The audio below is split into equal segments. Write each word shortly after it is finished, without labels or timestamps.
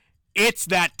It's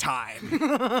that time.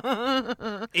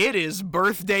 It is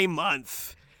birthday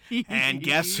month. And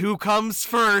guess who comes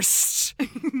first?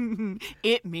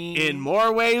 It me. In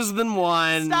more ways than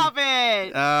one. Stop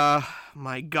it!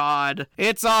 My God.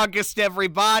 It's August,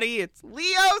 everybody. It's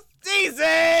Leo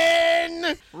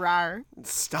season! Rar.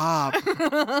 Stop.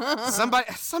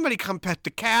 Somebody come pet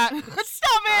the cat.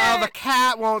 Stop it! Oh, the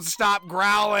cat won't stop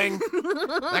growling.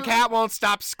 The cat won't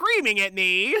stop screaming at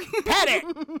me. Pet it.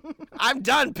 I'm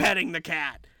done petting the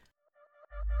cat.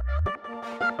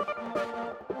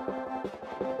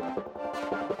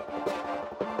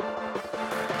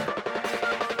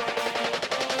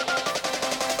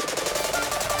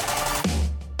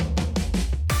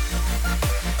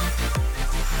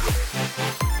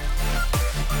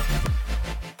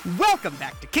 Welcome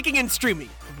back to Kicking and Streaming.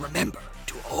 Remember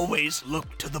to always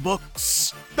look to the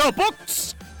books. The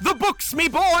books! The books, me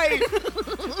boy!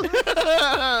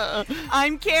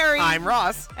 I'm Carrie. I'm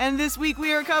Ross. And this week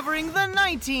we are covering the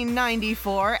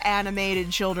 1994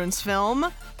 animated children's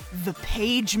film, The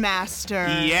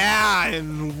Pagemaster. Yeah,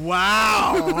 and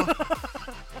wow.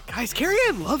 Guys, Carrie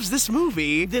Ann loves this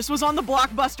movie. This was on the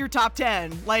Blockbuster top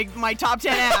 10, like my top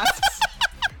 10 asks.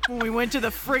 When we went to the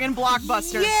friggin'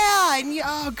 Blockbuster. Yeah, and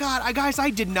oh God, guys, I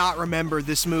did not remember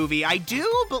this movie. I do,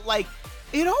 but like,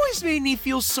 it always made me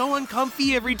feel so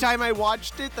uncomfy every time I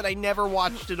watched it that I never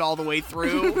watched it all the way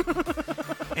through.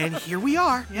 And here we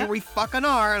are. Yep. Here we fucking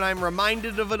are, and I'm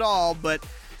reminded of it all, but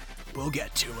we'll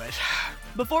get to it.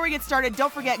 Before we get started,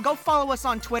 don't forget, go follow us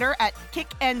on Twitter at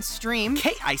KickandStream.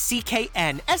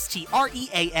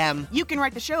 KickandStream. You can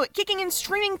write the show at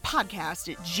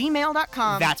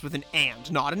kickingandstreamingpodcast@gmail.com. That's with an and,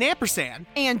 not an ampersand.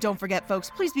 And don't forget, folks,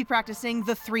 please be practicing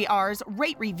the 3 R's: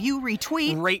 rate, review,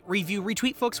 retweet. Rate, review,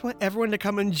 retweet, folks. Want everyone to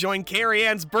come and join Carrie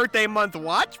Ann's birthday month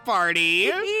watch party.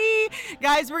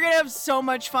 Guys, we're gonna have so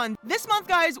much fun. This month,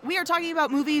 guys, we are talking about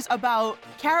movies about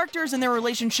characters and their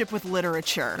relationship with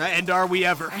literature. And are we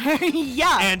ever? Yeah.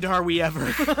 And are we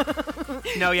ever?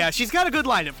 No, yeah, she's got a good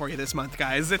lineup for you this month,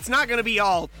 guys. It's not gonna be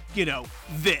all,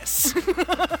 this.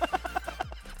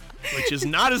 Which is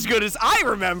not as good as I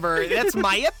remember. That's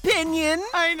my opinion.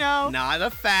 I know. Not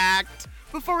a fact.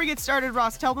 Before we get started,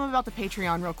 Ross, tell them about the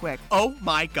Patreon real quick. Oh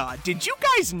my God, did you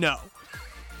guys know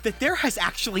that there has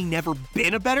actually never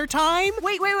been a better time?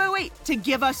 Wait. To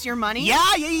give us your money?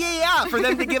 Yeah. For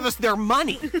them to give us their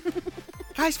money.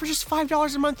 Guys, for just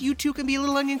 $5 a month, you too can be a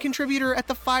Little Onion contributor at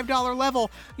the $5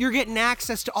 level. You're getting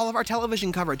access to all of our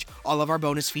television coverage, all of our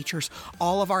bonus features,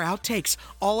 all of our outtakes,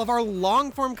 all of our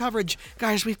long-form coverage.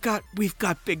 Guys, we've got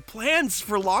big plans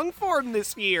for long-form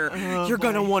this year. You're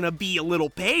going to want to be a little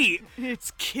paid.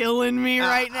 It's killing me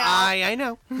right now. I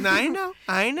know.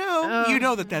 You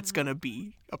know that's going to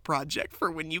be a project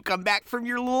for when you come back from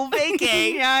your little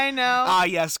vacay. Yeah, I know.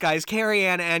 Yes, guys. Carrie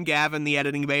Ann and Gavin, the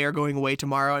editing bay, are going away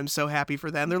tomorrow. I'm so happy for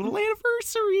them. Their little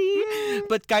anniversary.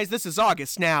 But, guys, this is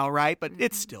August now, right? But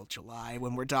it's still July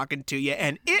when we're talking to you,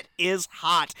 and it is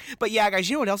hot. But, yeah, guys,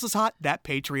 you know what else is hot? That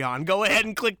Patreon. Go ahead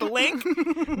and click the link.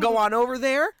 Go on over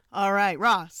there. All right,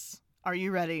 Ross, are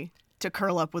you ready to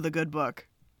curl up with a good book?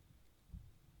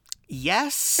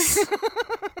 Yes.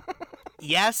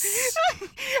 Yes. I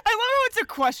love how it's a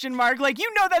question mark. Like,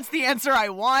 that's the answer I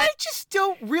want. I just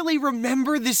don't really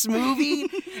remember this movie.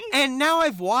 And now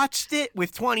I've watched it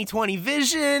with 20/20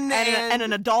 vision. And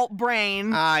an adult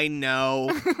brain. I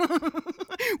know.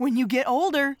 When you get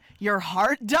older, your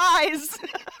heart dies.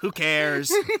 Who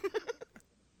cares?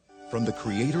 From the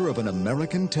creator of An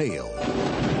American Tale.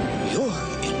 You're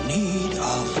in need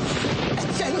of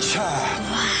adventure.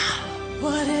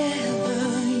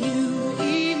 Whatever you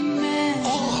imagine.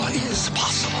 All is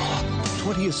possible.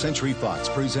 20th Century Fox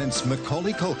presents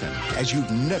Macaulay Culkin as you've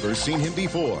never seen him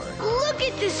before. Look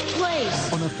at this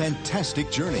place. On a fantastic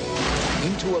journey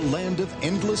into a land of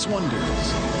endless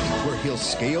wonders where he'll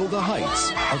scale the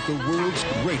heights of the world's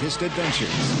greatest adventures.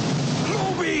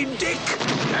 Moby Dick,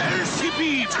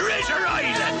 LCP Treasure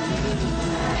Island.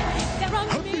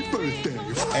 Happy birthday!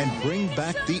 And bring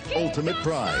back the ultimate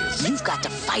prize. You've got to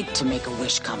fight to make a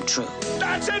wish come true.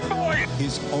 That's it, boy.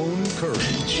 His own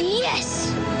courage.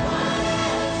 Yes.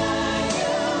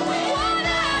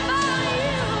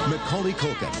 Macaulay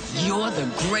Culkin. You're the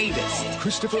greatest.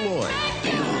 Christopher Lloyd.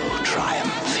 You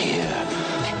triumph here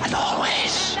and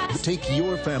always. Take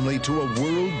your family to a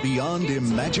world beyond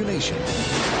imagination.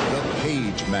 The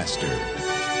Pagemaster.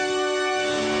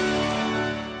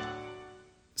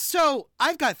 So,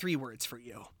 I've got 3 words for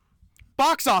you.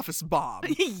 Box office bomb.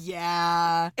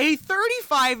 Yeah. A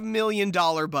 $35 million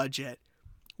budget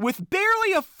with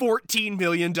barely a $14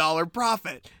 million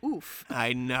profit. Oof.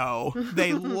 I know.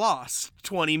 They lost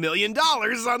 $20 million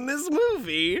on this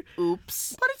movie.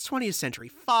 Oops. But it's 20th Century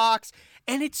Fox,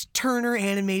 and it's Turner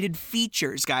Animated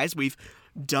Features, guys. We've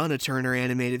done a Turner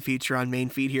Animated Feature on Main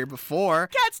Feed here before.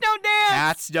 Cats Don't Dance!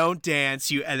 Cats Don't Dance.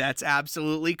 That's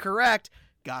absolutely correct.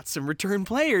 Got some return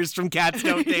players from Cats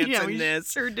Don't Dance yeah, in we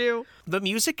this. sure do. The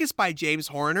music is by James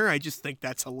Horner. I just think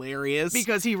that's hilarious.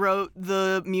 Because he wrote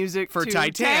the music for to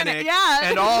Titanic. Yeah.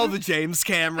 And all the James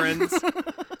Camerons.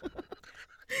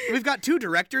 We've got 2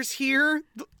 directors here.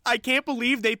 I can't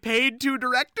believe they paid 2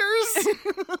 directors.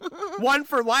 One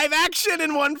for live action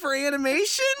and one for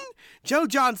animation. Joe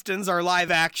Johnston's our live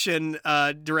action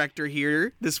director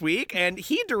here this week, and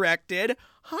he directed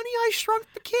Honey, I Shrunk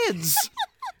the Kids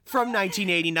from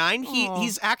 1989.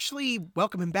 He's actually,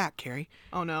 welcome him back, Carrie.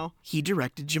 Oh, no. He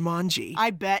directed Jumanji.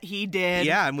 I bet he did.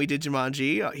 Yeah, and we did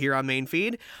Jumanji here on Main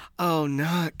Feed. Oh,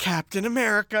 not Captain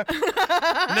America.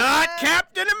 Not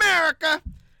Captain America.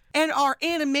 And our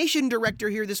animation director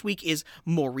here this week is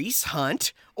Maurice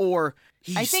Hunt, or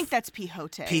I think that's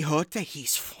Pijote. Pijote,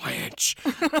 he's French.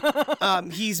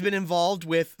 He's been involved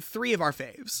with 3 of our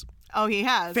faves. Oh, he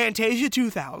has? Fantasia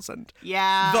 2000.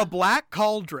 Yeah. The Black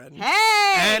Cauldron.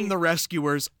 Hey! And The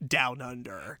Rescuers Down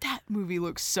Under. That movie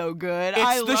looks so good. It's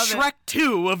I the love Shrek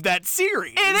 2 of that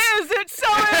series. It is. It so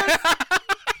is.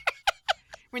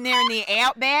 When they're in the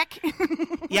outback.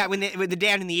 Yeah, when they're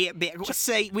down in the outback.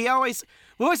 See, we always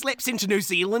lapse into New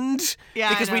Zealand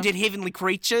because we did Heavenly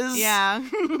Creatures. Yeah.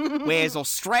 Whereas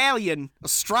Australian,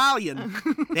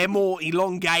 they're more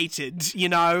elongated, you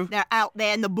know. They're out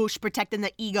there in the bush protecting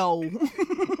the ego.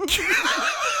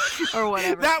 Or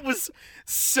whatever. That was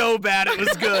so bad it was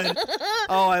good.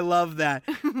 Oh, I love that.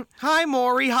 Hi,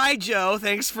 Maury. Hi, Joe.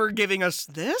 Thanks for giving us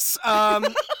this.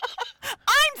 I'm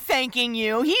thanking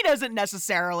you. He doesn't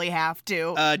necessarily have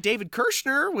to. David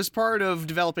Kirshner was part of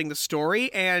developing the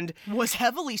story and was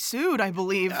heavily sued, I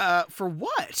believe. For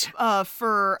what?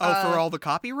 For all the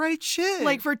copyright shit?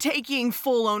 Like for taking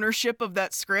full ownership of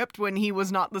that script when he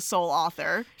was not the sole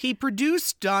author. He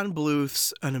produced Don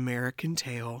Bluth's An American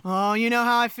Tale. Oh, you know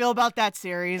how I feel about that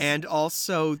series. And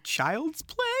also Child's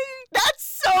Play? That's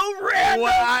so random!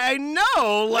 Well, I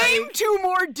know! Name 2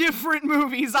 more different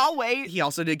movies, I'll wait. He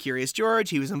also did Curious George.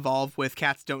 He was involved with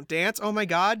Cats Don't Dance. Oh my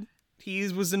god. He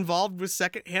was involved with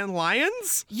Secondhand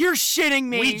Lions? You're shitting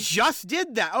me. We just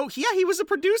did that. Oh, yeah, he was a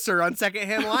producer on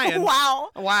Secondhand Lions.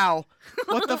 Wow.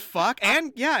 What the fuck?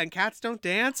 And, yeah, and Cats Don't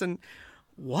Dance and...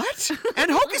 What?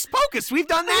 And Hocus Pocus. We've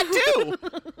done that, too.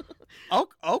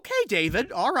 Okay,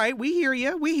 David. All right, we hear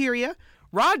you.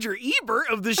 Roger Ebert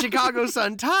of the Chicago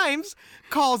Sun-Times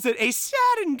calls it a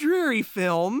sad and dreary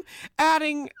film,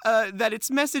 adding that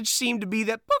its message seemed to be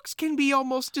that books can be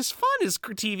almost as fun as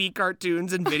TV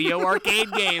cartoons and video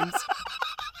arcade games.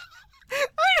 I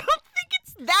don't think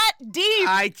it's that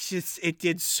deep. It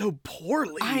did so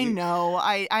poorly. I know.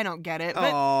 I don't get it,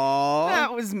 but Aww.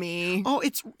 that was me. Oh,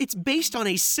 it's based on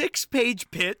a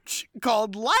 6-page pitch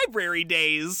called Library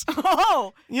Days.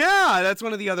 Oh! Yeah, that's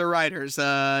one of the other writers.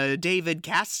 David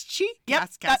Kasky? Yep,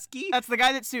 Kasky? that's the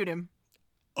guy that sued him.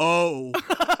 Oh.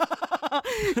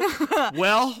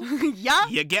 Well, yeah.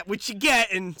 You get what you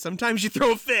get, and sometimes you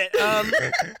throw a fit.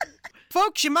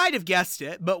 Folks, you might have guessed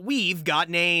it, but we've got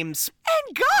names.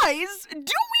 And guys, do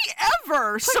we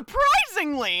ever,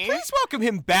 surprisingly? Please welcome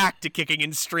him back to Kicking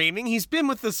and Streaming. He's been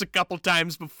with us a couple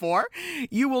times before.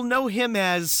 You will know him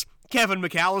as Kevin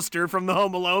McAllister from the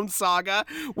Home Alone saga.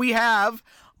 We have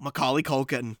Macaulay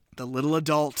Culkin, the little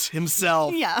adult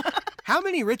himself. Yeah. How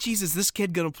many Richies is this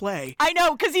kid gonna play? I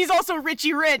know, because he's also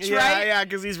Richie Rich, right? Yeah,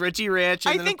 because he's Richie Rich.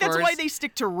 And I then, think of that's course, why they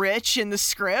stick to Rich in the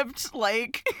script.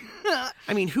 Like,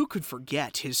 I mean, who could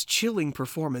forget his chilling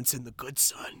performance in The Good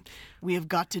Son? We have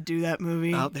got to do that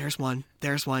movie. Oh, there's one,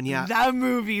 yeah. That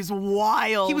movie's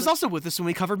wild. He was also with us when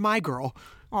we covered My Girl.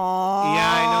 Aww.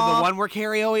 Yeah, I know, the one where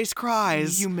Carrie always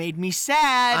cries. You made me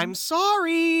sad. I'm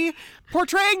sorry.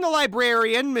 Portraying the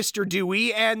librarian, Mr.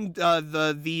 Dewey, and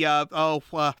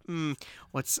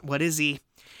what is he?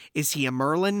 Is he a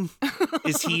Merlin?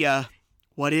 Is he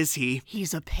what is he?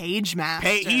 He's a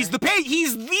Pagemaster. He's the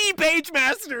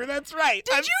Pagemaster. That's right.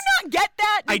 Did you not get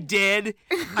that? I did.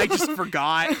 I just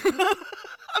forgot.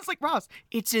 I was like, Ross,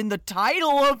 it's in the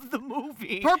title of the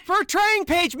movie. Portraying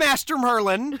Pagemaster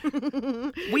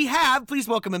Merlin, we have, please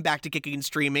welcome him back to Kicking and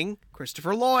Streaming,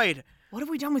 Christopher Lloyd. What have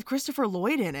we done with Christopher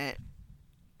Lloyd in it?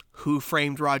 Who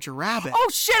Framed Roger Rabbit? Oh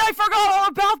shit, I forgot all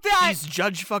about that! He's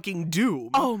Judge fucking Doom.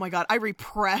 Oh my god, I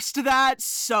repressed that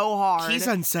so hard. He's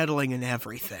unsettling in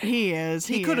everything. He is.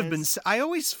 He could have been. I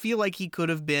always feel like he could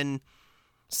have been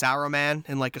Sour Man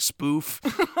in like a spoof.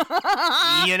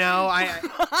 You know,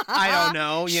 I don't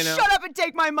know, you know. Shut up and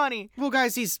take my money. Well,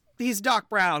 guys, he's Doc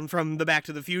Brown from the Back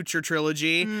to the Future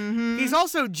trilogy. Mm-hmm. He's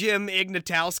also Jim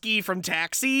Ignatowski from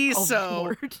Taxi. Oh, so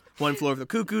Lord. One Flew Over the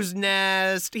Cuckoo's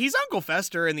Nest. He's Uncle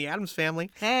Fester in the Addams Family.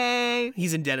 Hey.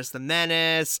 He's in Dennis the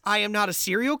Menace. I Am Not a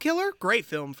Serial Killer. Great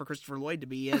film for Christopher Lloyd to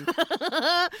be in.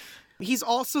 He's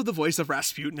also the voice of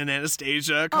Rasputin and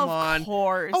Anastasia. Come on. Of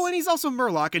course. Oh, and he's also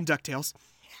Murloc in DuckTales.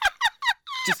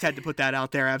 Just had to put that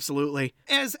out there, absolutely.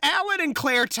 As Alan and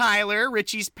Claire Tyler,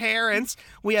 Richie's parents,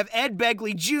 we have Ed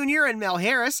Begley Jr. and Mel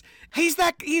Harris. He's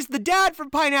the dad from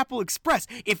Pineapple Express.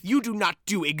 If you do not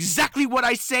do exactly what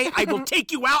I say, I will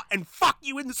take you out and fuck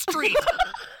you in the street.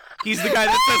 He's the guy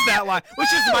that says that line,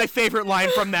 which is my favorite line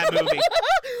from that movie.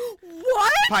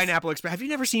 What? Pineapple Express. Have you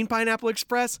never seen Pineapple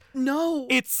Express? No.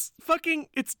 It's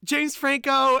James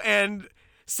Franco and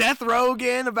Seth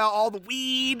Rogen about all the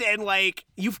weed and like,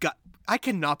 I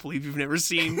cannot believe you've never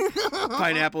seen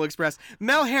Pineapple Express.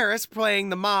 Mel Harris playing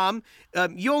the mom.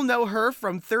 You'll know her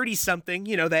from 30-something,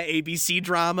 you know, that ABC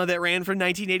drama that ran from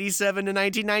 1987 to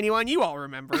 1991. You all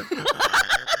remember.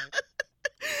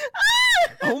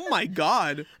 Oh my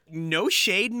God. No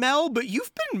shade, Mel, but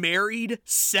you've been married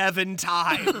 7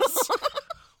 times.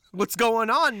 What's going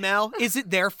on, Mel? Is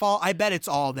it their fault? I bet it's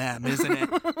all them, isn't it?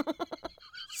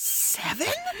 7?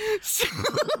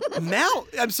 Mel,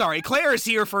 I'm sorry, Claire is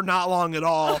here for not long at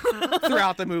all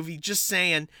throughout the movie, just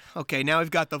saying. Okay, now we've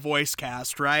got the voice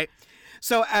cast, right?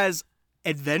 So as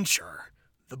Adventure,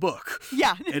 the book.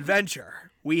 Yeah.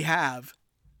 Adventure, we have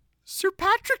Sir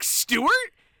Patrick Stewart?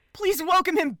 Please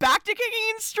welcome him back to Kicking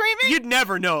and Streaming. You'd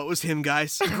never know it was him,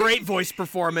 guys. Great voice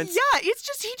performance. Yeah, he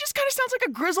just kind of sounds like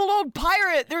a grizzled old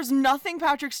pirate. There's nothing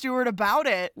Patrick Stewart about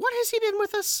it. What has he been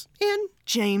with us in?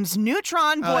 James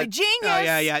Neutron, boy genius. Oh,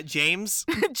 yeah, James.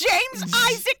 James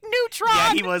Isaac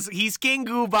Neutron. Yeah, he's King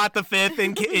Goobot the Fifth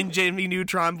in Jimmy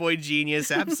Neutron, boy genius,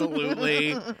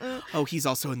 absolutely. Oh, he's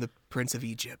also in The Prince of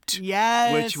Egypt.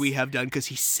 Yes. Which we have done because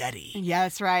he's Seti.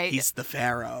 Yes, right. He's the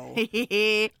Pharaoh.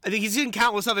 I think he's in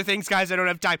countless other things, guys. I don't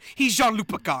have time. He's Jean-Luc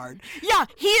Picard. Yeah,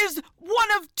 he is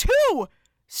one of 2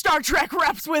 Star Trek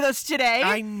reps with us today.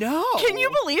 I know. Can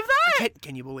you believe that?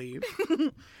 Can you believe?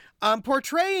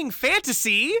 Portraying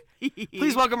fantasy.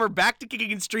 Please welcome her back to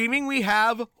Kicking and Streaming. We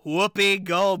have Whoopi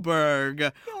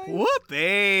Goldberg.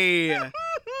 Whoopi.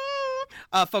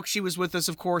 Folks, she was with us,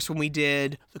 of course, when we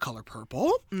did The Color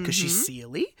Purple, because she's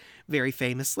Sealy, very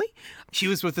famously. She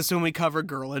was with us when we covered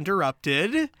Girl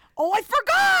Interrupted. Oh, I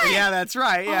forgot! Yeah, that's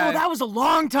right. Yeah. Oh, that was a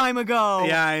long time ago.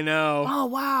 Yeah, I know. Oh,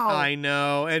 wow. I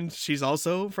know. And she's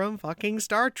also from fucking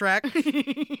Star Trek.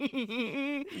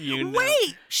 You know.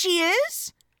 Wait, she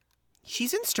is?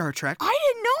 She's in Star Trek. I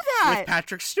didn't know that. With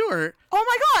Patrick Stewart. Oh,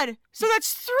 my God. So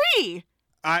that's 3.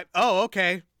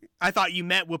 Okay. I thought you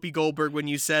meant Whoopi Goldberg when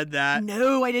you said that.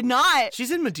 No, I did not.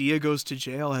 She's in Medea Goes to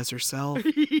Jail as herself.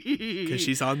 Because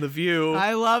she's on The View.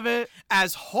 I love it.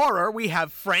 As horror, we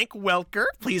have Frank Welker.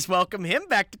 Please welcome him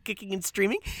back to Kicking and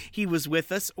Streaming. He was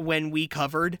with us when we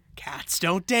covered Cats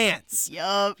Don't Dance.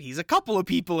 Yup. He's a couple of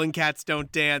people in Cats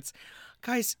Don't Dance.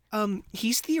 Guys,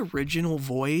 he's the original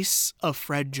voice of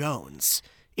Fred Jones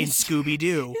in Scooby-Doo.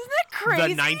 Isn't that crazy? The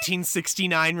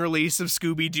 1969 release of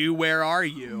Scooby-Doo, Where Are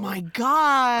You? My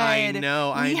God. I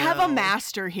know. We have a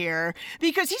master here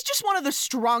because he's just one of the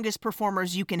strongest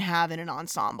performers you can have in an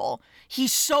ensemble.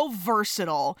 He's so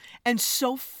versatile and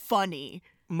so funny.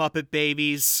 Muppet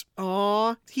Babies.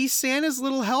 Aw, he's Santa's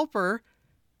little helper.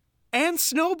 And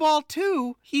Snowball,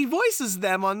 too. He voices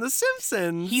them on The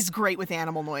Simpsons. He's great with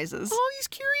animal noises. Oh, he's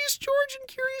Curious George and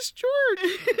Curious George.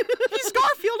 He's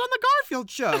Garfield on The Garfield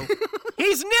Show.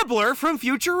 He's Nibbler from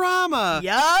Futurama.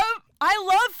 Yup. I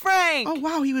love Frank. Oh,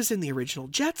 wow, he was in the original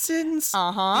Jetsons.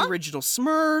 Uh-huh. The original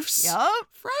Smurfs. Yup.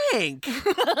 Frank. He's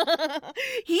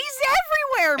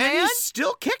everywhere, man. And he's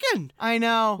still kicking. I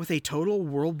know. With a total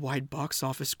worldwide box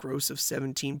office gross of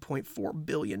 $17.4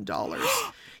 billion.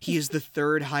 He is the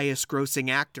 3rd highest grossing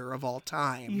actor of all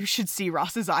time. You should see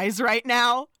Ross's eyes right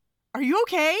now. Are you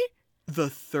okay? The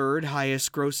 3rd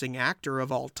highest grossing actor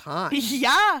of all time.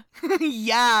 Yeah.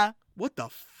 Yeah. What the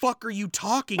fuck are you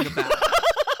talking about?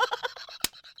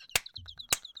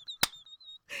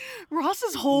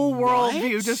 Ross's whole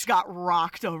worldview just got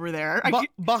rocked over there.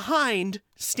 Behind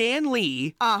Stan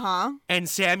Lee and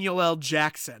Samuel L.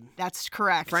 Jackson. That's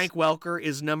correct. Frank Welker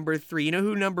is number 3. You know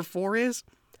who number 4 is?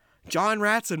 John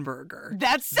Ratzenberger.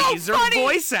 That's so These funny. are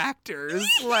voice actors.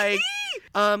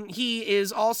 He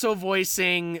is also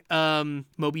voicing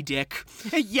Moby Dick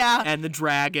Yeah. and the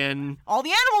dragon. All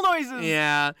the animal noises.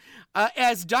 Yeah.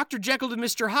 As Dr. Jekyll and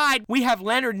Mr. Hyde, we have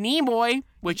Leonard Nimoy,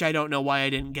 which I don't know why I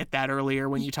didn't get that earlier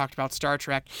when you talked about Star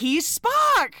Trek. He's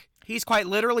Spock. He's quite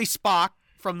literally Spock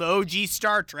from the OG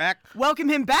Star Trek. Welcome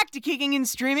him back to Kicking and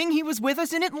Streaming. He was with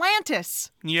us in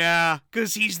Atlantis. Yeah,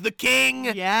 because he's the king.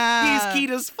 Yeah. He's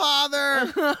Kita's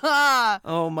father.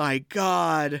 Oh my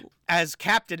God. As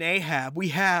Captain Ahab, we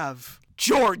have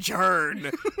George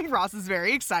Hearn. Ross is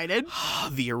very excited.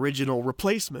 The original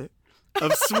replacement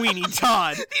of Sweeney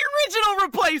Todd. The original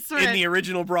replacement. In the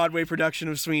original Broadway production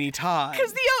of Sweeney Todd.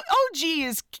 Because the OG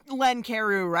is Len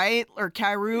Carew, right? Or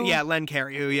Carew? Yeah, Len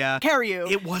Carew, yeah. Carew.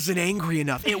 It wasn't angry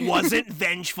enough. It wasn't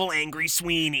vengeful, angry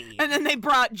Sweeney. And then they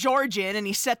brought George in, and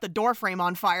he set the doorframe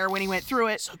on fire when he went through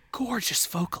it. He's a gorgeous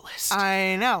vocalist.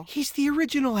 I know. He's the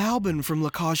original Albin from La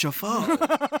Cage aux Folles.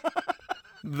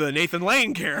 The Nathan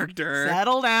Lane character.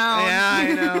 Settle down. Yeah,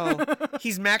 I know.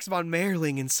 He's Max von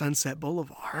Mayerling in Sunset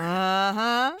Boulevard.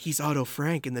 Uh-huh. He's Otto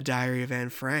Frank in The Diary of Anne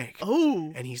Frank.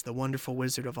 Oh. And he's the Wonderful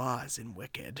Wizard of Oz in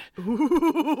Wicked.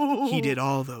 Ooh. He did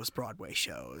all those Broadway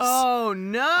shows. Oh,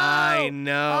 no. I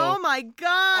know. Oh, my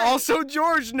God. Also,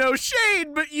 George, no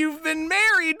shade, but you've been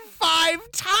married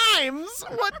 5 times.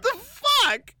 What the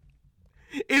fuck?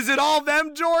 Is it all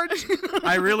them, George?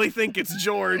 I really think it's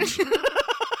George.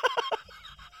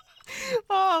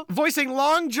 Oh. Voicing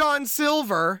Long John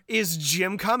Silver is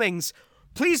Jim Cummings.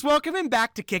 Please welcome him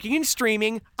back to Kicking and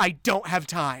Streaming. I don't have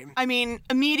time. I mean,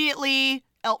 immediately,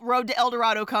 Road to El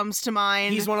Dorado comes to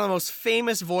mind. He's one of the most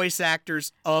famous voice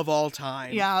actors of all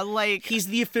time. Yeah, like... He's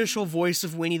the official voice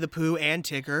of Winnie the Pooh and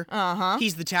Tigger. Uh-huh.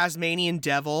 He's the Tasmanian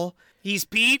Devil. He's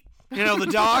Pete, you know, the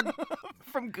dog.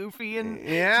 From Goofy and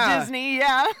Yeah. Disney,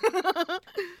 yeah.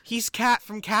 He's Cat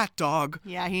from Cat Dog.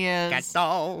 Yeah, he is. Cat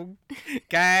dog.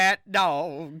 Cat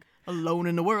dog. Alone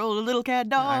in the world, a little cat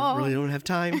dog. I really don't have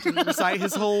time to recite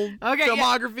his whole Okay,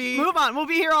 filmography. Yeah. Move on. We'll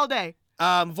be here all day.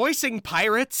 Voicing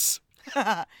pirates.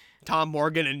 Tom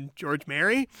Morgan and George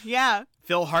Merry. Yeah.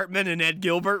 Phil Hartman and Ed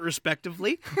Gilbert,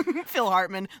 respectively. Phil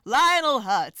Hartman. Lionel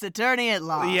Hutz, attorney at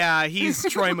law. Yeah, he's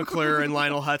Troy McClure and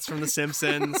Lionel Hutz from The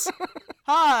Simpsons.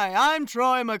 Hi, I'm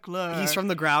Troy McClure. He's from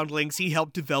The Groundlings. He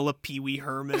helped develop Pee Wee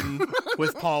Herman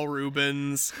with Paul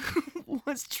Rubens.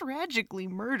 Was tragically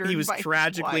murdered. He was by his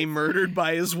tragically wife. murdered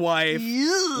by his wife.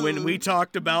 Ew. When we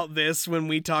talked about this, when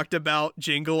we talked about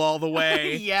Jingle All the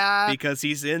Way. Yeah. Because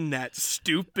he's in that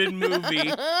stupid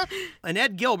movie. And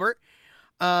Ed Gilbert,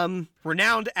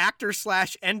 renowned actor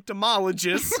 /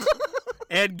 entomologist,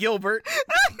 Ed Gilbert.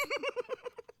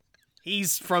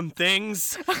 He's from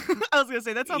Things. I was going to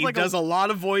say, that sounds He like does a lot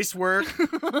of voice work.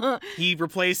 He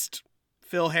replaced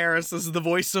Phil Harris as the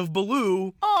voice of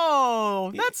Baloo.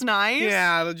 Oh, that's nice.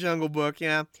 Yeah, the Jungle Book,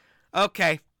 yeah.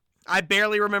 Okay, I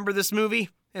barely remember this movie,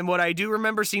 and what I do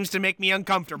remember seems to make me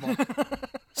uncomfortable.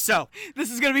 So,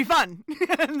 This is going to be fun.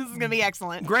 This is going to be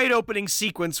excellent. great opening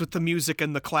sequence with the music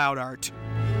and the cloud art.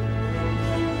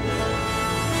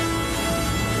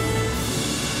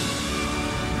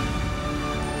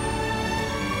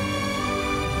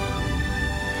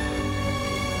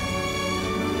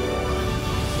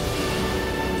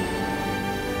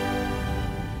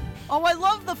 Oh, I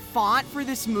love the font for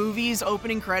this movie's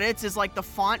opening credits is like the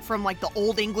font from like the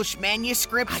Old English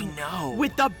manuscripts. I know.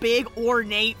 With the big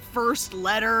ornate first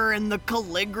letter and the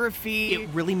calligraphy. It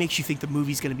really makes you think the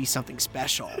movie's going to be something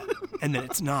special, and then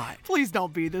it's not. Please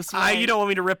don't be this way. You don't want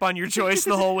me to rip on your choice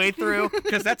the whole way through?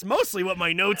 Because that's mostly what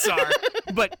my notes are.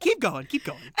 But keep going, keep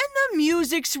going. And the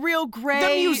music's real great.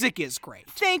 The music is great.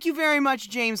 Thank you very much,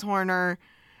 James Horner.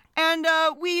 And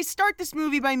we start this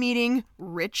movie by meeting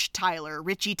Richie Tyler,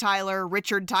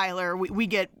 Richard Tyler. We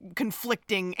get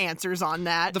conflicting answers on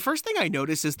that. The first thing I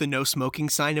notice is the no smoking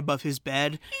sign above his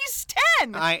bed. He's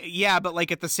 10! Yeah, but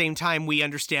like at the same time, we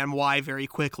understand why very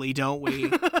quickly, don't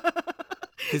we?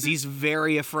 Because he's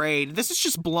very afraid. This is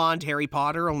just blonde Harry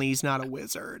Potter, only he's not a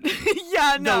wizard.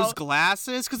 Yeah, no. Those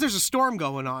glasses, because there's a storm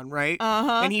going on, right?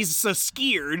 Uh-huh. And he's so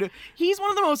scared. He's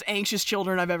one of the most anxious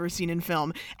children I've ever seen in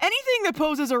film. Anything that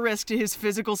poses a risk to his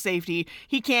physical safety,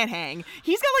 he can't hang.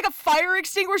 He's got like a fire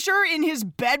extinguisher in his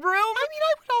bedroom. I mean,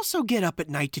 I would also get up at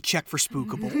night to check for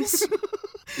spookables.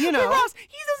 You know. But Ross,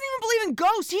 he doesn't even believe in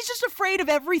ghosts. He's just afraid of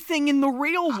everything in the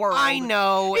real world. I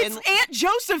know. It's Aunt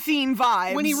Josephine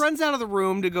vibes. When he runs out of the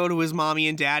room to go to his mommy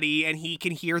and daddy and he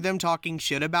can hear them talking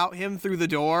shit about him through the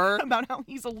door. About how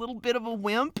he's a little bit of a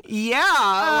wimp.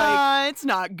 Yeah. It's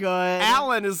not good.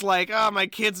 Alan is like, oh, my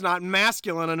kid's not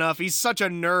masculine enough. He's such a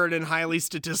nerd and highly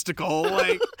statistical.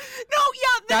 Like,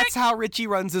 that's how Richie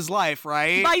runs his life,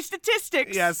 right? By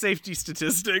statistics. Yeah, safety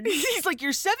statistics. He's like,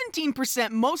 you're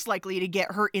 17% most likely to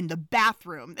get hurt in the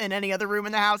bathroom than any other room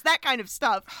in the house. That kind of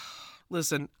stuff.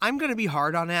 Listen, I'm going to be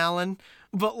hard on Alan,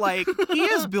 but like, he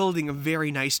is building a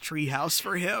very nice treehouse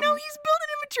for him. No, he's building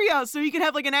him a treehouse so he can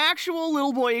have like an actual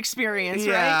little boy experience,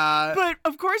 Yeah. right? But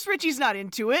of course Richie's not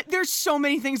into it. There's so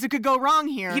many things that could go wrong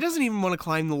here. He doesn't even want to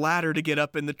climb the ladder to get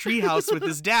up in the treehouse with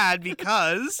his dad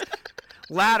because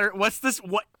ladder, what's this?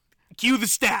 What? Cue the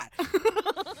stat.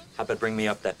 How about bring me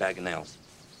up that bag of nails?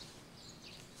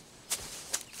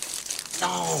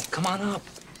 No, come on up.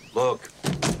 Look,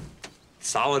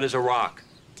 solid as a rock.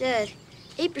 Dad,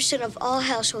 8% of all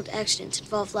household accidents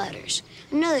involve ladders.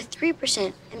 Another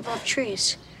 3% involve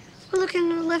trees. We're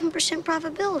looking at an 11%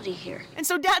 probability here. And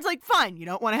so Dad's like, fine, you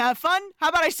don't want to have fun? How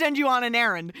about I send you on an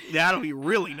errand? That'll be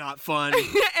really not fun.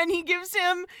 And he gives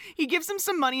him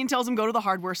some money and tells him, go to the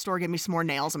hardware store, get me some more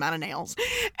nails. I'm out of nails.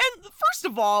 And first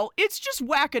of all, it's just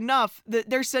whack enough that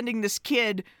they're sending this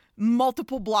kid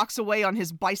multiple blocks away on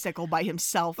his bicycle by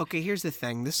himself. Okay, here's the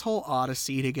thing. This whole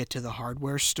odyssey to get to the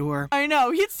hardware store. I know.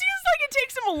 It seems like it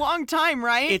takes him a long time,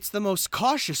 right? It's the most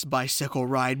cautious bicycle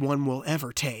ride one will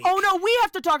ever take. Oh, no, we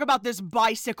have to talk about this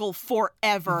bicycle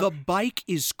forever. The bike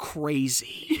is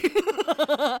crazy.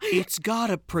 It's got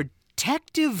a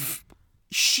protective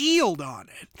shield on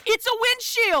it. It's a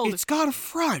windshield. It's got a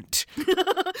front. With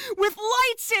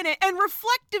lights in it and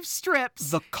reflective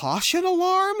strips. The caution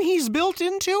alarm he's built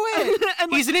into it.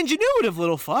 And he's an ingenuitive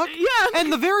little fuck. Yeah.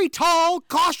 And the very tall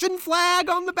caution flag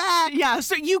on the back. Yeah,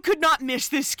 so you could not miss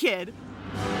this kid.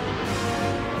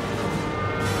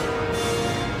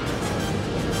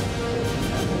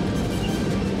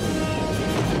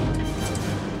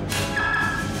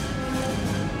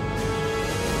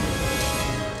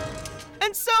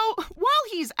 And so, while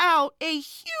he's out, a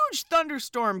huge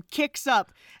thunderstorm kicks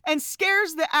up and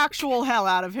scares the actual hell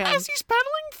out of him. As he's pedaling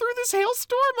through this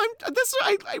hailstorm,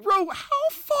 I wrote, how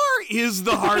far is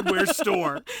the hardware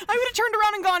store? I would have turned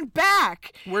around and gone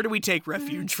back. Where do we take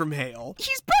refuge from hail?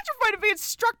 He's petrified of being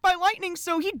struck by lightning,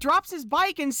 so he drops his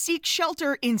bike and seeks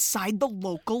shelter inside the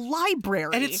local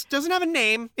library. And it doesn't have a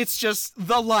name, it's just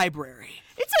the library.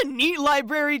 It's a neat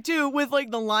library, too, with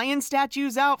like the lion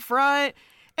statues out front.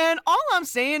 And all I'm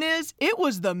saying is, it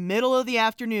was the middle of the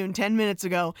afternoon 10 minutes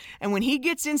ago, and when he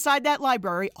gets inside that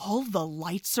library, all the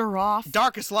lights are off.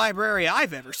 Darkest library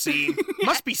I've ever seen.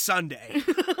 Must be Sunday.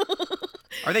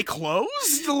 Are they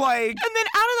closed? Like, And then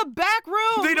out of the back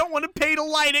room... they don't want to pay to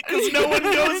light it because no one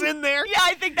goes in there? Yeah,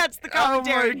 I think that's the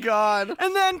commentary. Oh my God.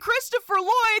 And then Christopher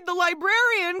Lloyd, the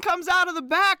librarian, comes out of the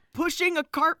back pushing a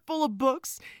cart full of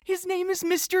books. His name is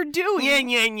Mr. Dewey.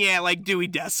 Yeah, like Dewey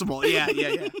Decimal. Yeah.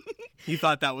 You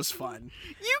thought that was fun.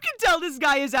 You can tell this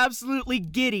guy is absolutely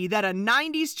giddy that a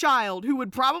 90s child who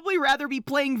would probably rather be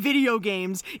playing video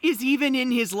games is even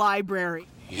in his library.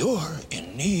 You're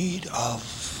in need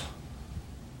of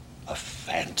a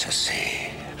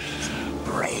fantasy.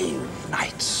 Brave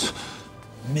knights,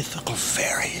 mythical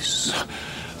fairies,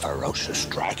 ferocious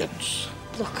dragons.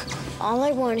 Look, all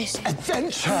I want is...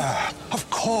 Adventure, of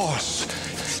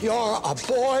course. You're a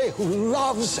boy who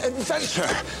loves adventure,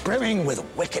 brimming with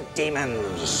wicked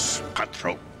demons,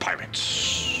 cutthroat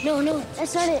pirates. No,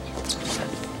 that's not it.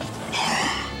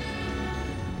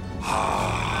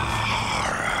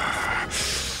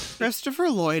 Christopher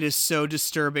Lloyd is so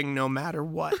disturbing no matter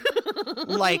what.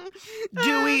 Like,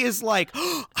 Dewey is like,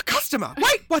 oh, a customer.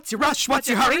 Wait, what's your rush? What's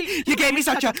your hurry? You gave me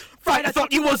such a fright. I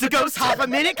thought you was a ghost. Half a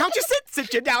minute. Can't you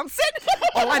sit you down, sit.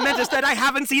 All I meant is that I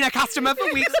haven't seen a customer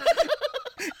for weeks.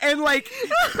 And like...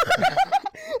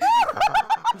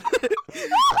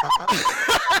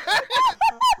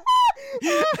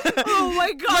 Oh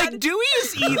my God. Like, Dewey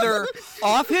is either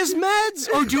off his meds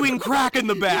or doing crack in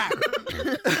the back.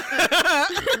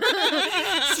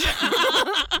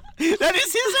 That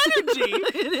is his energy.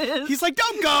 It is. He's like,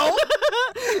 don't go.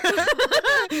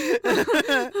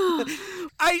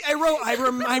 I wrote,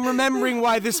 I'm remembering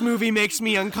why this movie makes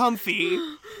me uncomfy.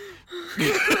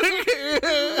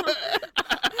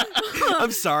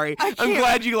 I'm sorry. I'm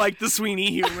glad you like the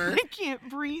Sweeney humor. I can't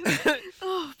breathe.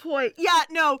 Oh, boy. Yeah,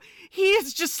 no, he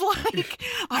is just like,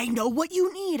 I know what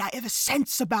you need. I have a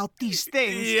sense about these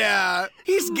things. Yeah,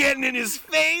 he's getting in his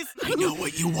face. I know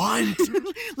what you want.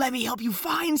 Let me help you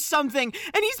find something.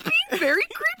 And he's being very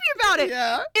creepy about it.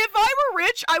 Yeah. If I were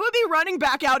rich, I would be running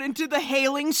back out into the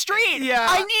hailing street. Yeah.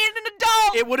 I need an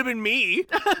adult. It would have been me.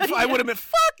 I would have been,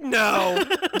 fuck no.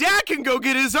 Dad can go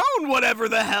get his own whatever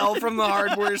the hell from the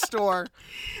hardware store.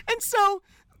 And so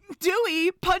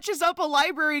Dewey punches up a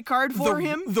library card for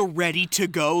him. The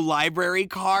ready-to-go library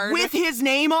card? With his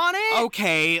name on it.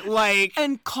 Okay, like...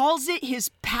 And calls it his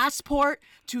passport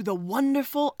to the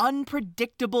wonderful,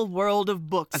 unpredictable world of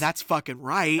books. That's fucking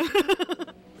right.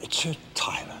 Richard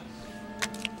Tyler,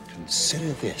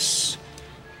 consider this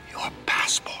your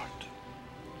passport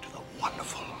to the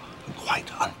wonderful and quite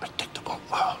unpredictable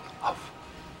world of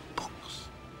books.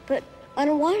 But I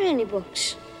don't want any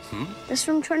books. That's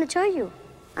what I'm trying to tell you.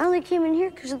 I only came in here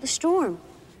because of the storm.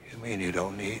 You mean you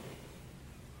don't need...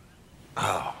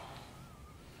 Oh,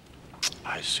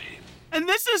 I see. And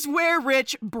this is where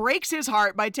Rich breaks his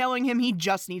heart by telling him he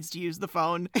just needs to use the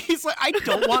phone. He's like, I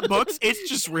don't want books. It's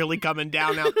just really coming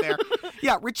down out there.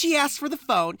 Yeah, Richie asks for the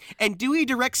phone, and Dewey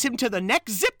directs him to the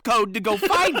next zip code to go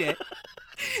find it.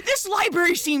 This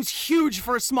library seems huge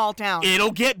for a small town. It'll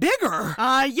get bigger.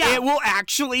 Yeah. It will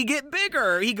actually get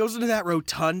bigger. He goes into that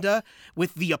rotunda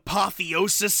with the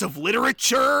apotheosis of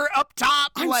literature up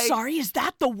top. I'm sorry, is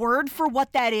that the word for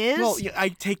what that is? Well, I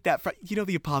take that from,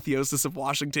 the apotheosis of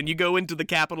Washington. You go into the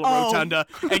Capitol rotunda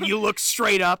and you look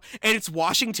straight up and it's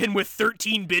Washington with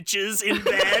 13 bitches in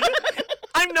bed.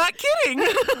 I'm not kidding.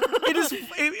 It is.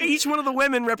 Each one of the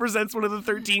women represents one of the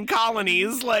 13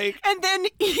 colonies. And then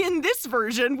in this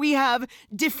version, we have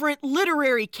different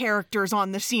literary characters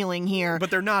on the ceiling here. But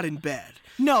they're not in bed.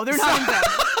 No, they're not in bed.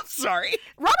 Sorry.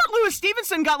 Robert Louis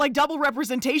Stevenson got double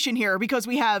representation here because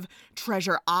we have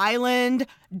Treasure Island,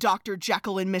 Dr.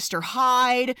 Jekyll and Mr.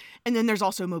 Hyde, and then there's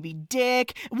also Moby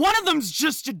Dick. One of them's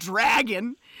just a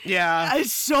dragon. Yeah.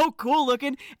 It's so cool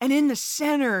looking. And in the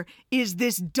center is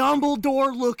this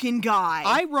Dumbledore-looking guy.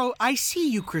 I see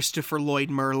you, Christopher Lloyd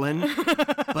Merlin.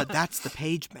 But that's the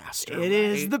Pagemaster. It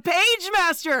is the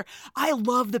Pagemaster. I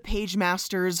love the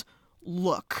Pagemaster's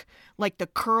look. Like the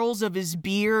curls of his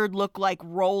beard look like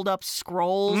rolled up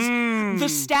scrolls. The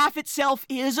staff itself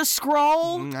is a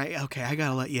scroll. Okay, I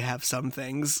gotta let you have some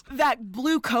things. That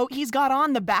blue coat he's got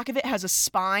on, the back of it has a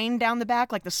spine down the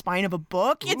back, like the spine of a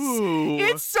book.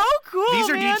 It's so cool, These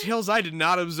are man. details I did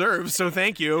not observe, so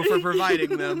thank you for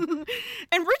providing them.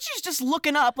 And Richie's just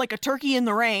looking up like a turkey in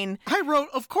the rain. I wrote,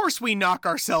 of course we knock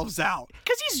ourselves out.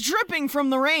 Because he's dripping from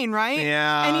the rain, right?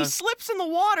 Yeah. And he slips in the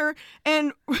water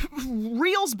and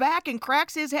reels back and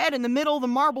cracks his head in the middle of the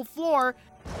marble floor.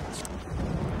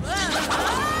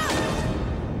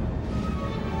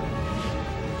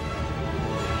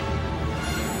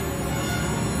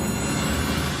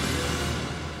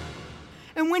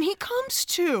 And when he comes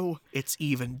to, it's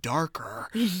even darker.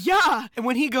 Yeah. And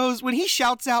when he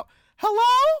shouts out,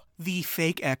 hello? The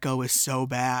fake echo is so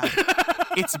bad.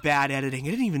 It's bad editing.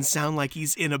 It didn't even sound like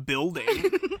he's in a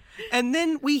building. And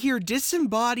then we hear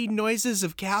disembodied noises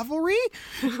of cavalry.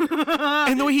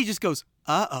 And the way he just goes,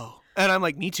 uh-oh. And I'm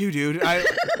like, me too, dude.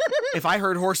 If I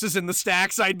heard horses in the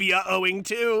stacks, I'd be uh-ohing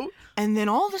too. And then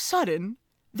all of a sudden,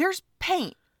 there's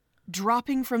paint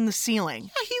dropping from the ceiling.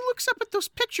 Yeah, he looks up at those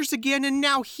pictures again, and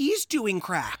now he's doing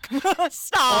crack.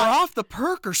 Stop. Or off the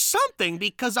perk or something,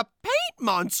 because a paint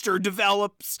monster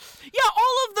develops. Yeah,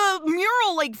 all of the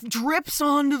mural, drips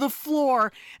onto the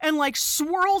floor and,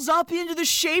 swirls up into the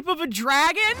shape of a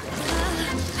dragon.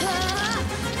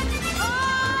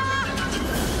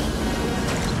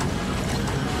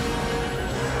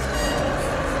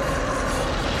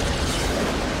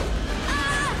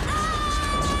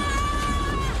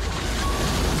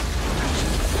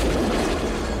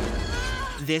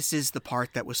 This is the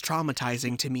part that was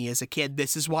traumatizing to me as a kid.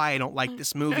 This is why I don't like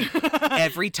this movie.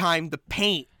 Every time the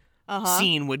paint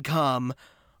scene would come,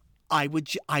 I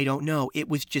don't know. It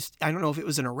was just, I don't know if it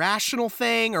was an irrational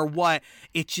thing or what.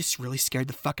 It just really scared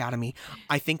the fuck out of me.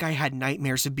 I think I had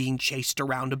nightmares of being chased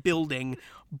around a building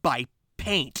by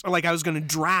paint, or like I was going to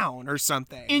drown or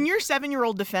something. In your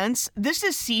 7-year-old defense, this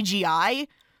is CGI.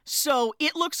 So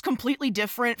it looks completely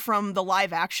different from the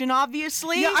live action,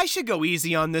 obviously. Yeah, I should go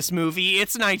easy on this movie.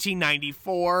 It's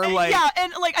 1994. Yeah,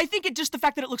 and I think the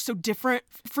fact that it looks so different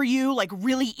for you,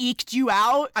 really eked you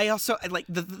out. I also,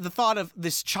 the thought of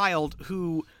this child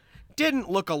who didn't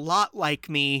look a lot like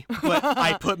me, but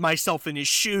I put myself in his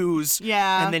shoes.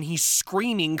 Yeah. And then he's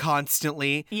screaming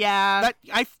constantly. Yeah.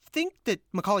 I think that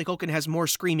Macaulay Culkin has more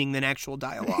screaming than actual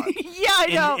dialogue. Yeah, I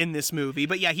know. In this movie.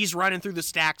 But yeah, he's running through the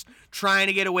stacks, trying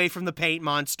to get away from the paint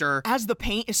monster. As the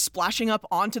paint is splashing up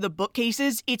onto the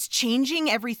bookcases, it's changing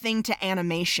everything to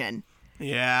animation.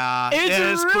 Yeah. It's it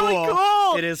is really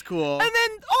cool. It is cool. And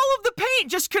then all of the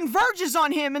paint just converges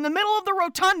on him in the middle of the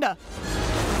rotunda.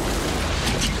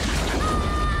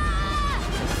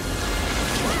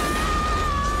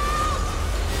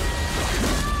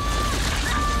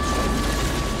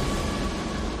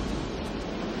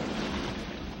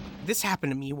 This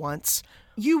happened to me once.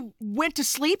 You went to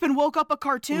sleep and woke up a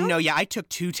cartoon? No, yeah, I took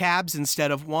 2 tabs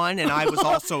instead of 1, and I was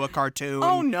also a cartoon.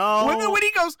 Oh, no. When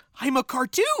he goes, I'm a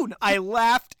cartoon, I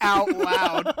laughed out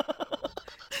loud.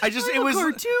 I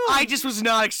just was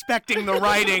not expecting the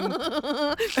writing.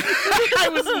 I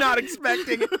was not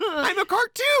expecting it. I'm a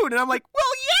cartoon. And I'm like,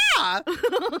 well, yeah.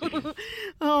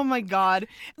 Oh my God.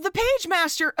 The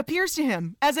Pagemaster appears to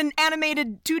him as an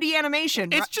animated 2D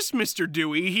animation. It's just Mr.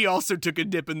 Dewey. He also took a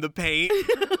dip in the paint.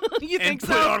 You think and so?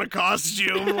 put on a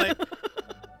costume. Like,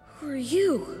 Who are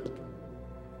you?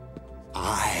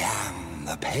 I am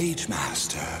the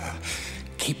Pagemaster,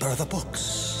 keeper of the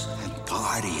books and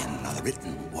guardian of the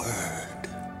written word.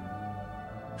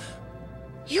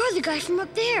 You're the guy from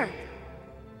up there.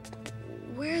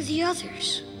 Where are the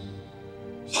others?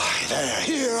 Why, they're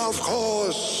here, of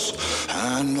course,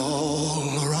 and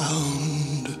all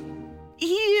around.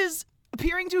 He is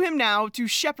appearing to him now to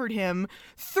shepherd him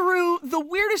through the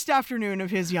weirdest afternoon of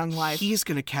his young life. he's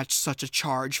going to catch such a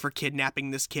charge for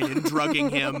kidnapping this kid and drugging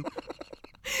him.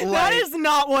 That is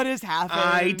not what has happened.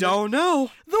 I don't know.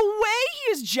 The way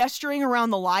he is gesturing around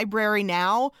the library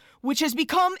now, which has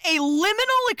become a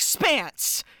liminal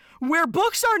expanse where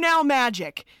books are now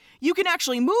magic. You can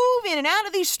actually move in and out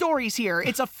of these stories here.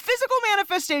 It's a physical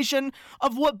manifestation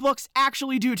of what books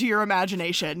actually do to your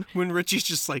imagination. When Richie's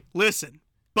just like, listen,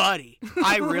 buddy,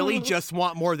 I really just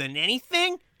want more than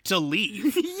anything to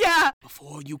leave. Yeah.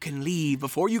 Before you can leave,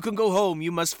 before you can go home,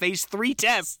 you must face 3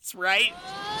 tests, right?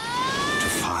 To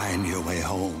find your way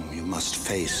home, you must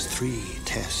face 3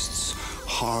 tests: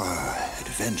 horror,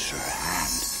 adventure, and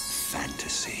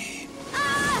fantasy.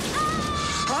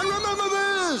 And remember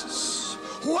this!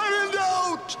 When in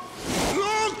doubt,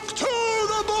 look to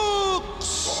the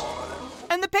books!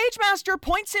 And the Pagemaster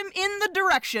points him in the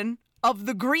direction of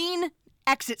the green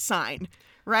exit sign,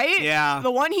 right? Yeah. The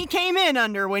one he came in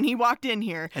under when he walked in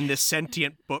here. And this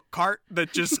sentient book cart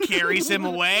that just carries him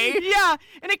away. Yeah,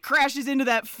 and it crashes into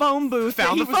that phone booth.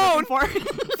 Found that the he was phone. looking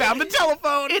for. Found the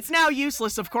telephone. It's now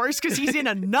useless, of course, because he's in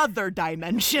another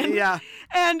dimension. Yeah.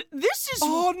 And this is...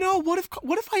 Oh no, what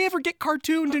if I ever get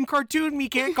cartooned and cartoon me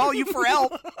can't call you for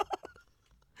help?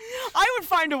 I would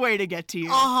find a way to get to you.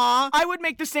 Uh-huh. I would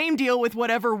make the same deal with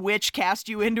whatever witch cast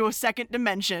you into a second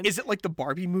dimension. Is it like the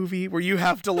Barbie movie where you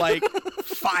have to like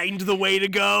find the way to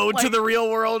go to the real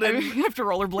world and You have to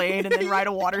rollerblade and then ride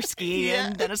a water ski Yeah.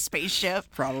 and then a spaceship.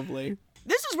 probably.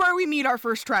 This is where we meet our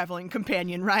first traveling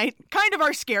companion, right? Kind of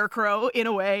our scarecrow, in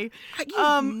a way.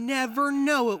 You never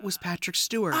know it was Patrick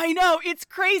Stewart. I know, it's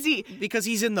crazy. Because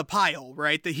he's in the pile,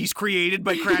 right? That he's created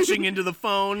by crashing into the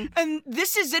phone. And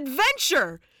this is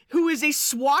Adventure, who is a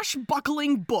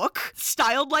swashbuckling book,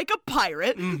 styled like a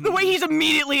pirate. Mm-hmm. The way he's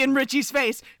immediately in Richie's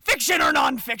face. Fiction or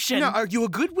nonfiction? Now, are you a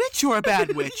good witch or a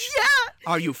bad witch?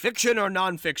 Yeah. Are you fiction or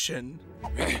nonfiction?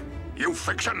 You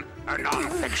fiction or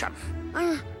non-fiction?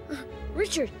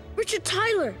 Richard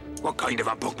Tyler. What kind of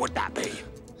a book would that be?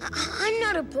 I'm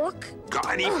not a book.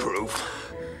 Got any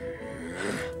proof?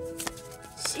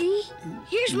 See?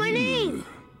 Here's my name.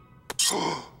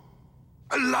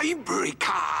 A library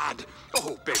card.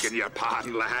 Oh, begging your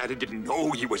pardon, lad. I didn't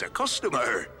know you was a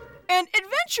customer. And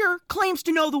Adventure claims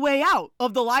to know the way out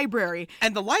of the library.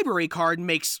 And the library card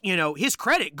makes, his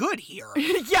credit good here.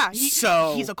 Yeah, he's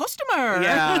a customer.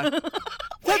 Yeah.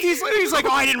 He's like,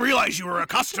 oh, I didn't realize you were a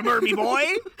customer, me boy.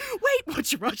 Wait,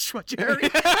 what's your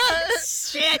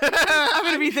Shit. I'm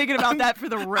going to be thinking about that for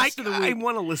the rest of the I week.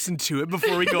 want to listen to it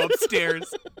before we go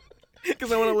upstairs.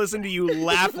 Because I want to listen to you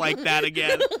laugh like that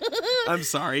again. I'm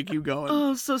sorry, keep going.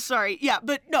 Oh, so sorry. Yeah,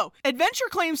 but no. Adventure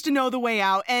claims to know the way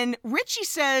out, and Richie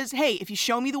says, hey, if you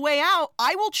show me the way out,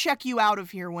 I will check you out of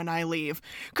here when I leave.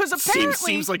 Because apparently...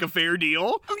 Seems like a fair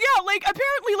deal. Yeah,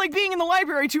 apparently, being in the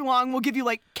library too long will give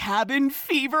you, cabin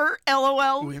fever,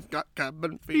 LOL. We've got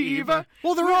cabin fever.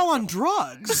 Well, they're all on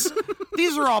drugs.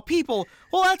 These are all people.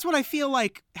 Well, that's what I feel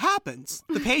like happens.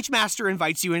 The Pagemaster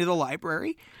invites you into the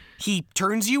library. He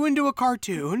turns you into a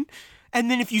cartoon, And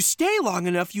then if you stay long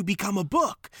enough, you become a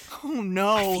book. Oh,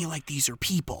 no. I feel like these are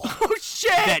people Oh,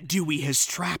 shit. that Dewey has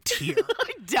trapped here.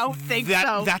 I don't think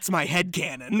so. That's my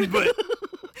headcanon, but...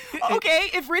 Okay,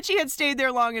 if Richie had stayed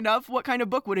there long enough, what kind of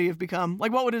book would he have become?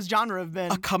 Like, what would his genre have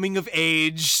been? A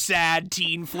coming-of-age, sad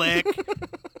teen flick.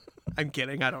 I'm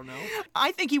kidding, I don't know.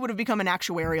 I think he would have become an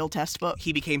actuarial test book.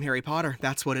 He became Harry Potter,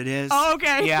 that's what it is. Oh,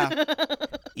 okay. Yeah.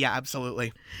 Yeah,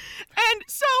 absolutely. And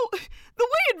so, the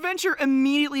way Adventure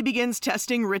immediately begins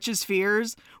testing Rich's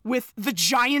fears with the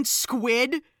giant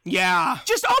squid Yeah.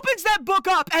 just opens that book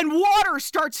up and water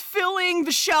starts filling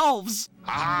the shelves.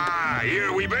 Ah,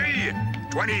 here we be.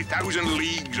 20,000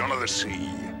 leagues under the sea.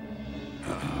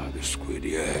 Ah, the squid,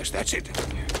 yes, that's it.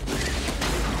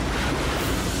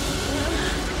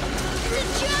 The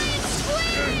giant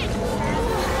squid!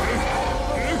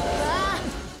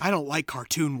 I don't like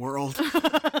Cartoon World.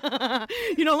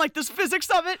 You know, like this physics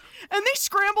of it. And they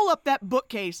scramble up that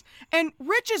bookcase. And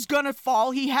Rich is gonna fall.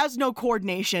 He has no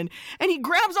coordination. And he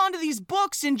grabs onto these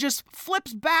books and just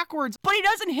flips backwards. But he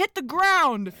doesn't hit the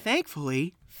ground.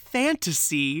 Thankfully,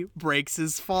 fantasy breaks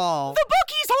his fall. The book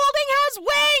he's holding has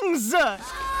wings!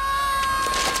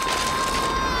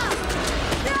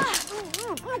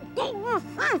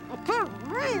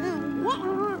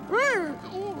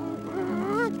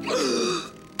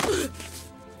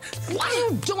 What are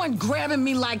you doing grabbing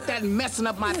me like that and messing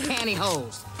up my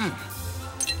pantyhose?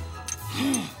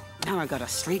 Now I gotta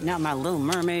straighten out my Little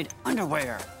Mermaid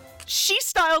underwear. She's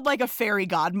styled like a fairy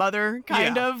godmother,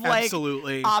 kind Yeah, of. Like,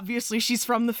 absolutely. Obviously, she's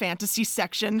from the fantasy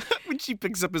section. When she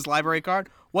picks up his library card,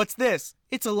 what's this?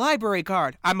 It's a library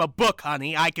card. I'm a book,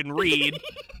 honey. I can read.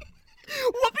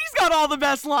 Whoopi's got all the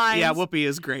best lines. Yeah, Whoopi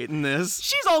is great in this.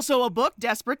 She's also a book,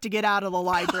 desperate to get out of the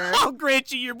library. I'll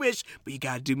grant you your wish, but you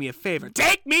gotta do me a favor.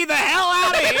 Take me the hell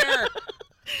out of here!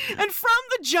 And from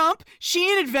the jump, she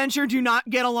and Adventure do not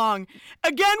get along.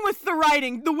 Again with the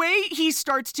writing, the way he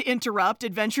starts to interrupt,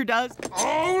 Adventure does.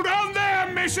 Hold on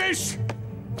there, missus.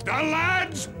 The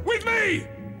lad's with me.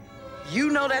 You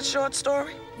know that short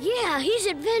story? Yeah, he's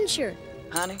Adventure.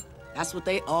 Honey, that's what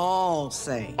they all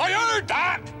say. I heard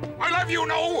that. I'll have you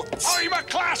know, I'm a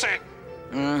classic.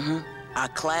 Mm-hmm. A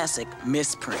classic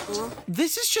misprint.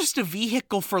 This is just a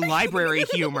vehicle for library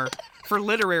humor, for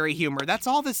literary humor. That's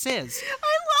all this is. I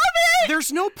love it! There's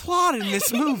no plot in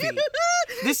this movie.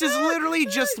 This is literally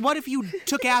just what if you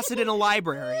took acid in a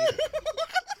library?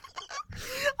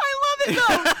 I love it,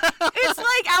 though. It's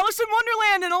like Alice in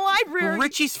Wonderland in a library.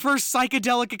 Richie's first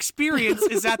psychedelic experience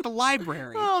is at the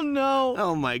library. Oh, no.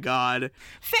 Oh, my God.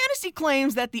 Fantasy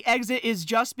claims that the exit is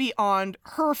just beyond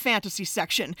her fantasy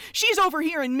section. She's over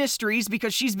here in mysteries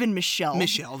because she's been misshelved.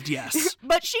 Misshelved, yes.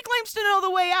 But she claims to know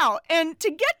the way out. And to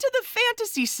get to the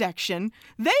fantasy section,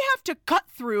 they have to cut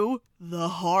through the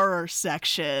horror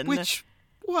section. Which,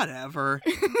 whatever.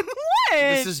 What?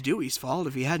 This is Dewey's fault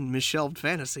if he hadn't misshelved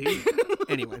fantasy.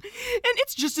 Anyway. And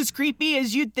it's just as creepy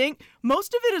as you'd think.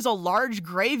 Most of it is a large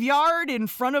graveyard in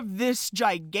front of this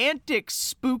gigantic,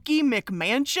 spooky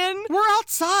McMansion. We're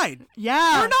outside.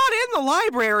 Yeah. We're not in the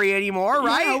library anymore,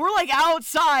 right? Yeah, we're like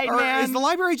outside, Or man. is the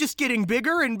library just getting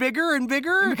bigger and bigger and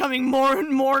bigger? Becoming more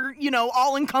and more,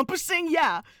 all-encompassing?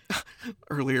 Yeah.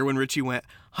 Earlier when Richie went,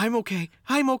 I'm okay.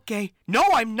 No,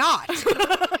 I'm not.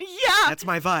 Yeah. That's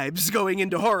my vibes going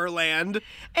into Horrorland.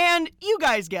 And you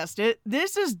guys guessed it,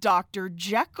 this is Dr.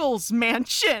 Jekyll's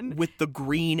mansion. With the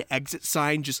green exit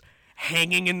sign just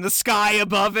hanging in the sky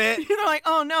above it. You're like,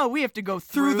 oh no, we have to go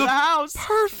through the house.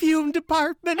 Perfume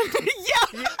department.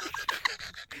 Yeah.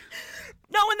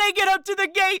 No, when they get up to the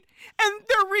gate and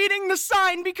they're reading the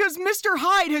sign because Mr.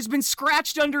 Hyde has been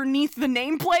scratched underneath the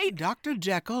nameplate. Dr.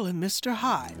 Jekyll and Mr.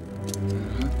 Hyde.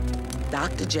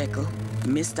 Dr. Jekyll,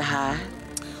 Mr. Hyde.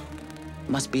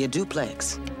 Must be a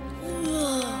duplex.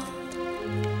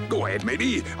 Go ahead,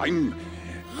 matey. I'm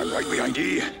right behind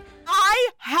you. I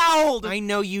howled. I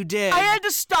know you did. I had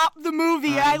to stop the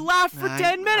movie. I laughed for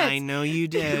 10 minutes. I know you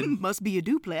did. Must be a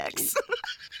duplex.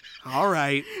 All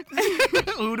right.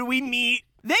 Who do we meet?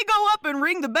 They go up and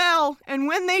ring the bell, and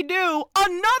when they do,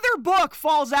 another book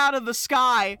falls out of the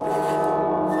sky.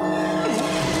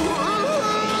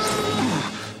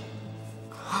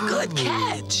 Good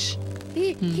catch.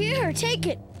 Here, take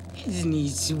it. Isn't he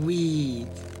sweet?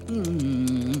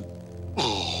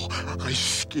 Oh, I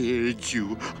scared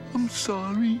you. I'm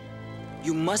sorry.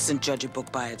 You mustn't judge a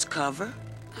book by its cover.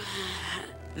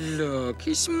 Look,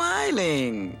 he's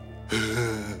smiling.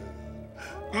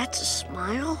 That's a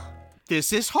smile?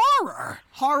 This is horror.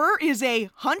 Horror is a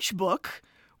hunch book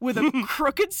with a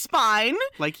crooked spine.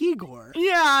 Like Igor.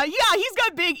 Yeah, he's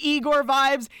got big Igor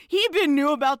vibes. He even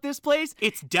knew about this place.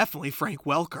 It's definitely Frank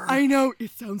Welker. I know,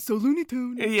 it sounds so Looney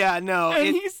Tunes. Yeah, no.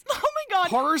 And he's, oh my God.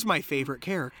 Horror's my favorite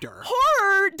character.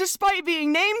 Horror, despite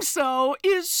being named so,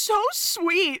 is so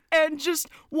sweet and just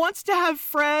wants to have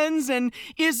friends and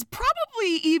is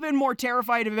probably even more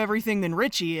terrified of everything than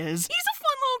Richie is. He's a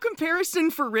fun little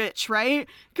comparison for Rich, right?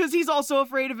 Because he's also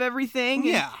afraid of everything.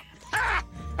 Yeah.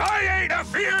 I ain't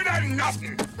afeard of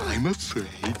nothing. I'm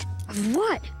afraid Of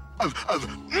what? of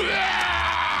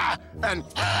and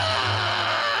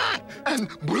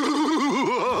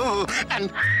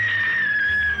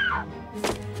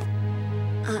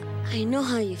I know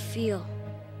how you feel.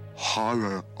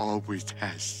 horror always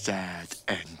has sad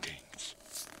endings.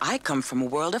 I come from a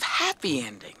world of happy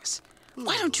endings.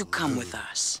 Why don't you come with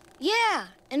us? Yeah,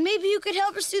 and maybe you could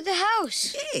help us through the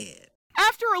house.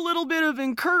 After a little bit of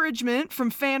encouragement from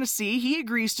Fantasy, he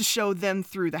agrees to show them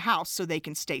through the house so they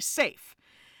can stay safe.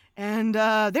 And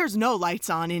there's no lights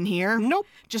on in here. Nope.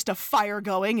 Just a fire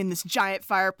going in this giant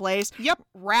fireplace. Yep.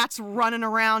 Rats running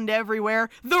around everywhere.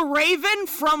 The raven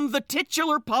from the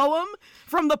titular poem,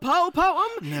 from the Poe poem,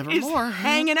 Nevermore. is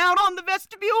hanging out on the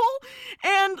vestibule.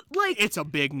 And, like... It's a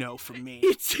big no from me.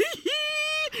 It's...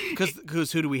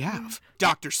 Because who do we have?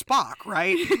 Dr. Spock,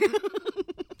 right?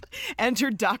 Enter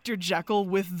Dr. Jekyll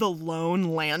with the lone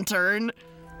lantern.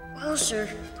 Well, sir,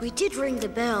 we did ring the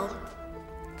bell.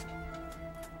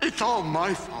 It's all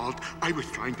my fault. I was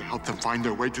trying to help them find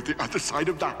their way to the other side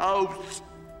of the house.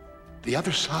 The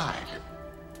other side?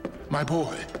 My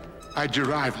boy, I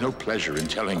derive no pleasure in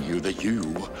telling you that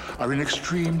you are in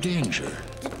extreme danger,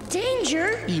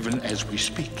 Danger? even as we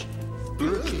speak.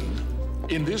 Lurking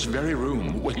in this very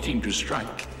room, waiting to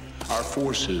strike, are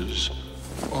forces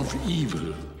of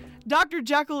evil. Dr.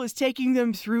 Jekyll is taking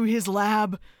them through his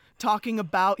lab, talking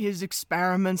about his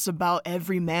experiments about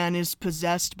every man is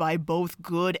possessed by both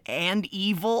good and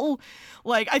evil.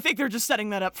 Like, I think they're just setting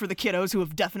that up for the kiddos who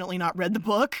have definitely not read the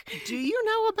book. Do you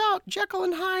know about Jekyll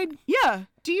and Hyde? Yeah,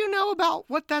 Do you know about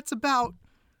what that's about?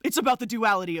 it's about the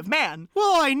duality of man.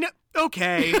 Well, I know.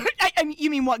 Okay. I mean, you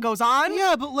mean what goes on?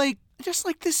 Yeah, but just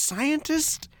like this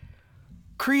scientist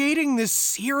creating this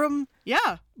serum.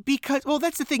 Yeah. Because, well,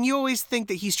 that's the thing. You always think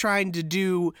that he's trying to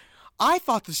do. I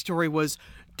thought the story was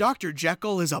Dr.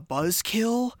 Jekyll is a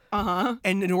buzzkill. Uh-huh.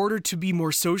 And in order to be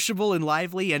more sociable and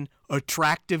lively and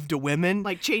attractive to women,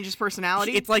 Like, change his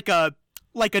personality? it's like a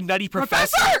nutty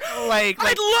professor. I'd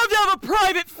love to have a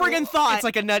private friggin' thought. It's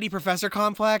like a nutty professor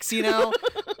complex, you know?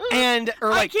 Or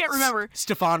like I can't remember.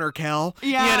 Stefan Urkel,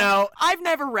 Yeah. you know? I've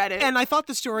never read it. And I thought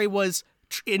the story was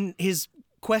in his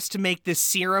quest to make this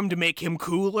serum to make him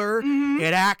cooler,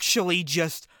 it actually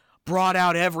just brought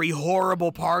out every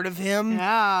horrible part of him.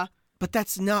 Yeah. But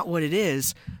that's not what it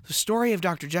is. The story of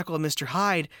Dr. Jekyll and Mr.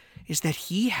 Hyde is that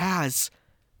he has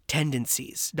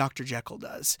tendencies, Dr. Jekyll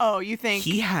does. Oh, you think?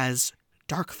 He has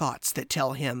dark thoughts that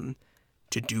tell him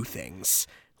to do things,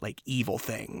 like evil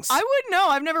things. I wouldn't know.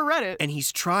 I've never read it. And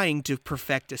he's trying to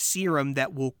perfect a serum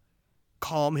that will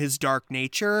calm his dark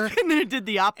nature. And then it did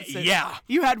the opposite. Yeah.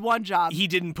 You had one job. He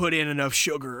didn't put in enough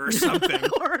sugar or something.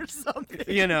 Or something.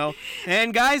 You know.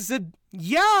 And guys, it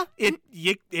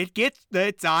gets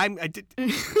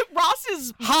Ross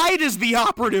is... Hyde is the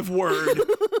operative word.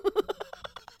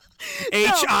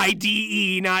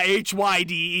 H-I-D-E, not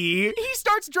H-Y-D-E. He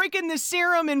starts drinking this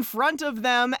serum in front of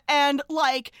them, and,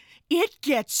 like, it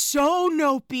gets so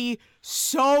nopey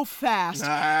so fast.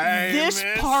 This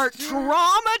part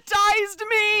traumatized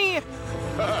me.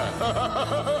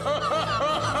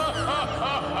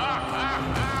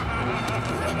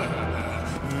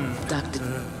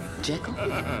 Dr. Jekyll?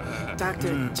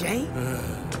 Dr. J?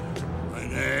 My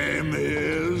name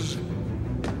is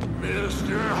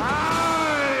Mr. Hyde.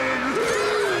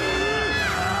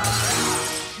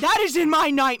 That is in my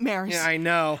nightmares. Yeah, I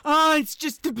know. It's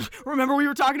just, remember we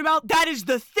were talking about? That is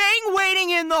the thing waiting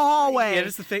in the hallway. It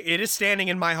is the thing. It is standing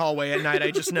in my hallway at night.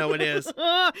 I just know it is.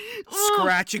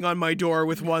 Scratching on my door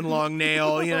with one long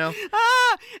nail, you know.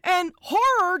 And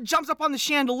horror jumps up on the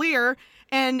chandelier,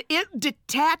 and it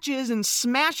detaches and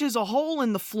smashes a hole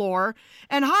in the floor,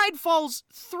 and Hyde falls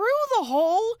through the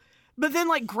hole, but then,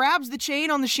 like, grabs the chain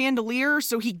on the chandelier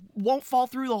so he won't fall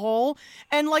through the hole.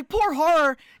 And, like, poor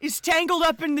Horror is tangled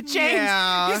up in the chains.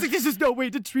 Yeah. He's like, this is no way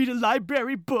to treat a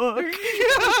library book.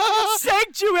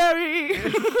 Sanctuary.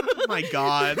 Oh my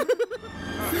God.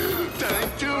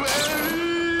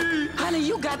 Sanctuary! Honey,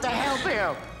 you got to help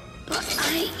him. But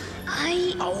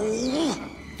Oh.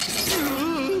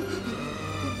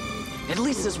 At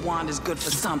least this wand is good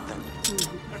for something.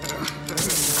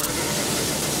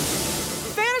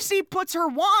 Fantasy Fantasy puts her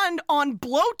wand on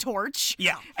Blowtorch.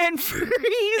 Yeah. And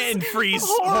frees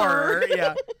horror.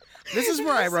 Yeah. This is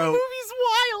where I wrote. This movie's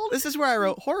wild. This is where I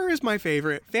wrote, horror is my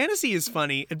favorite. Fantasy is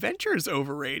funny. Adventure is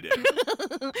overrated.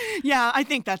 Yeah, I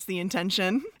think that's the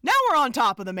intention. Now we're on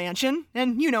top of the mansion,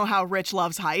 and you know how Rich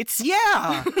loves heights.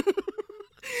 Yeah.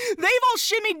 They've all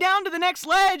shimmied down to the next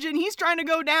ledge, and he's trying to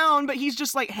go down, but he's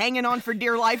just like hanging on for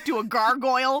dear life to a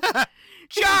gargoyle.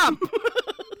 Jump!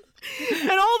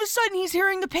 And all of a sudden, he's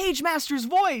hearing the Pagemaster's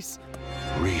voice.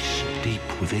 Reach deep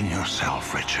within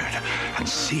yourself, Richard, and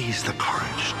seize the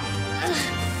courage.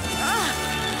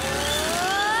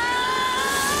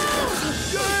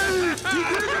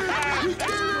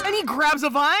 And he grabs a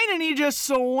vine and he just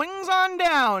swings on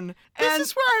down. This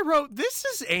is where I wrote, this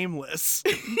is aimless.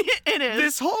 It is.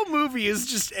 This whole movie is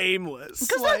just aimless.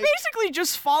 Because they're basically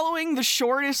just following the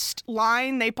shortest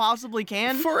line they possibly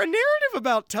can. For a narrative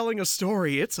about telling a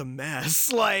story, it's a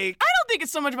mess. I don't think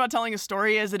it's so much about telling a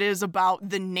story as it is about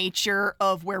the nature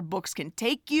of where books can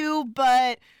take you,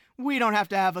 but we don't have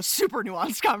to have a super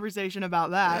nuanced conversation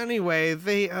about that. Anyway,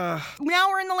 Now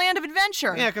we're in the land of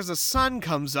adventure. Yeah, because the sun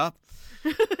comes up.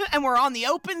 And we're on the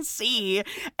open sea,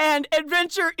 and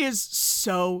Adventure is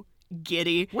so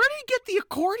giddy. Where did he get the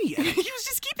accordion? He was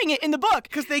just keeping it in the book.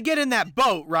 Because they get in that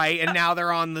boat, right? And now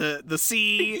they're on the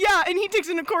sea. Yeah, and he takes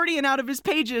an accordion out of his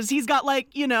pages. He's got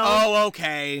Oh,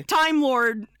 okay. Time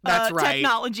Lord That's right.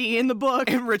 technology in the book.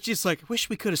 And Richie's like, wish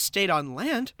we could have stayed on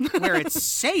land where it's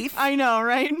safe. I know,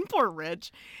 right? Poor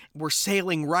Rich. We're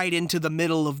sailing right into the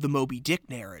middle of the Moby Dick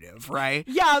narrative, right?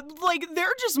 Yeah,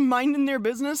 they're just minding their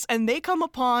business, and they come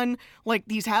upon,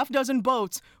 these half-dozen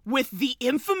boats with the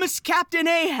infamous Captain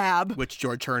Ahab. Which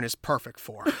George Hearn is perfect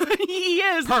for. He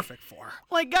is. Perfect for.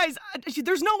 Guys,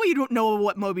 there's no way you don't know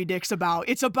what Moby Dick's about.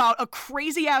 It's about a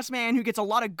crazy-ass man who gets a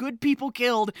lot of good people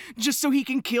killed just so he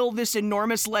can kill this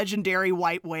enormous legendary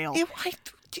white whale.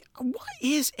 What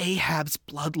is Ahab's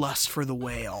bloodlust for the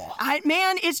whale?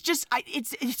 It's just,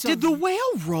 Did the whale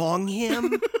wrong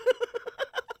him?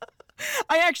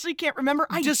 I actually can't remember.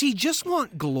 Does he just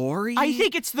want glory? I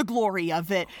think it's the glory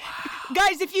of it. Wow.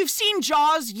 Guys, if you've seen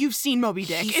Jaws, you've seen Moby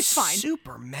Dick. He's it's fine.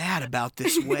 Super mad about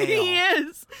this whale. He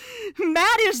is.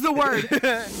 Mad is the word.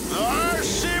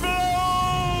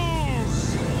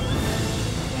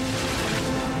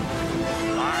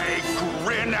 I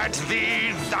grin at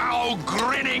thee, thou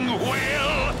grinning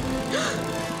whale!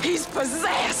 He's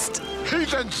possessed!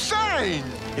 He's insane!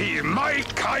 He's my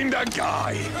kind of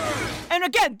guy. And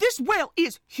again, this whale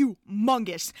is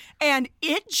humongous. And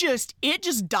it just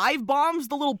dive bombs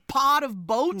the little pod of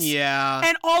boats. Yeah.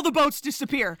 And all the boats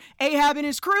disappear. Ahab and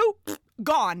his crew,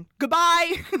 gone.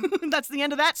 Goodbye. That's the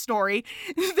end of that story.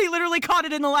 They literally caught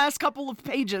it in the last couple of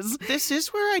pages. This is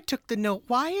where I took the note.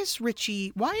 Why is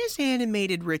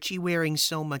animated Richie wearing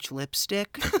so much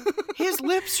lipstick? His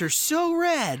lips are so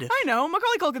red. I know.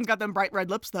 Macaulay Culkin's got them bright red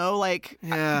lips, though.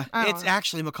 Yeah. It's know.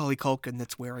 actually Macaulay Culkin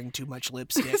that's wearing too much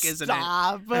lipstick, isn't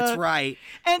Stop. it? That's right.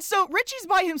 And so Richie's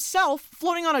by himself,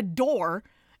 floating on a door.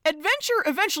 Adventure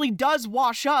eventually does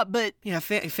wash up, but... Yeah,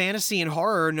 fantasy and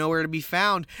horror are nowhere to be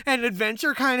found. And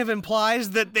adventure kind of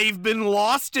implies that they've been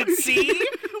lost at sea.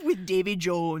 With Davy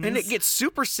Jones. And it gets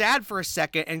super sad for a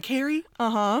second. And Carrie?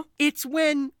 Uh-huh. It's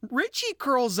when Richie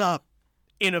curls up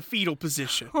in a fetal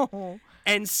position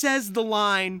and says the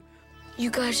line, You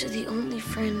guys are the only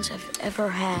friends I've ever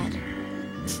had.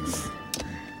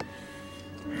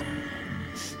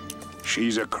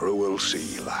 She's a cruel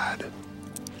sea, lad.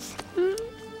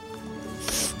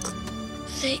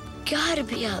 They gotta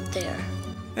be out there.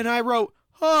 And I wrote,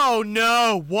 oh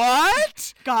no,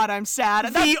 what? God, I'm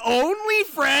sad. The only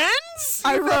friends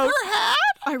I you've wrote, ever had?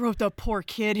 I wrote the poor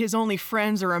kid. His only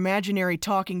friends are imaginary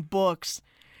talking books.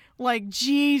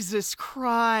 Jesus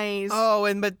Christ.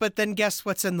 Oh, but then guess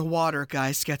what's in the water,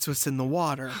 guys? Guess what's in the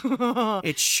water?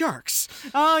 It's sharks.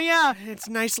 Oh, yeah. It's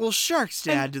nice little sharks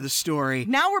to add to the story.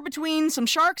 Now we're between some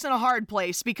sharks and a hard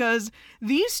place because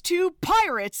these two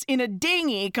pirates in a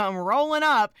dinghy come rolling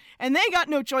up and they got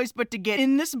no choice but to get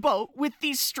in this boat with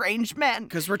these strange men.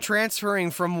 Because we're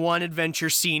transferring from one adventure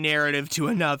sea narrative to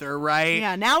another, right?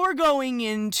 Yeah, now we're going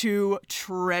into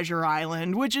Treasure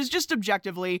Island, which is just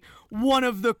objectively one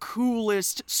of the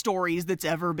coolest stories that's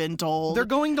ever been told. They're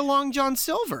going to Long John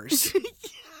Silver's.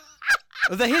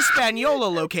 The Hispaniola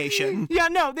location. Yeah,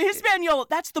 no, the Hispaniola,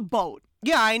 that's the boat.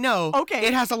 Yeah, I know. Okay.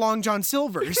 It has a Long John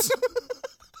Silver's.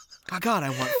 Oh, God, I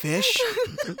want fish.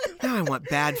 Now I want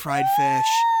bad fried fish.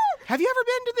 Have you ever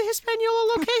been to the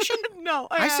Hispaniola location? No,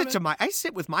 I haven't. I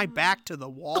sit with my back to the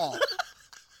wall.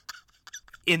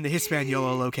 In the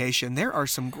Hispaniola location, there are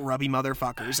some grubby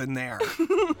motherfuckers in there.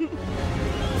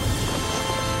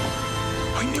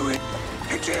 I knew it.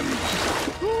 It's him.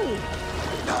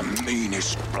 The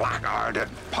meanest blackguard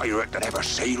and pirate that ever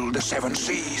sailed the seven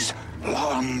seas.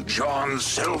 Long John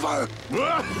Silver.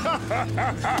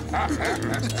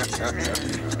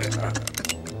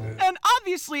 And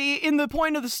obviously, in the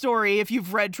point of the story, if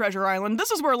you've read Treasure Island,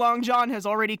 this is where Long John has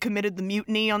already committed the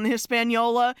mutiny on the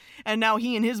Hispaniola, and now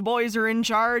he and his boys are in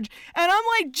charge. And I'm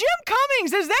like, Jim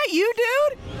Cummings, is that you,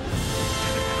 dude?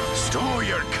 Stow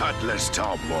your cutlass,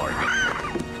 Tom Morgan.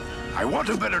 I want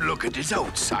a better look at his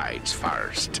outsides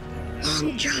first.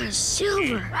 Long John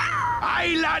Silver.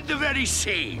 Island the very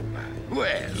same.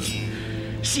 Well,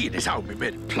 seeing as how my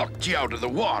men plucked you out of the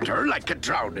water like a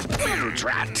drowned bilge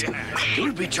rat,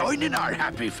 you'll be joining our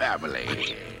happy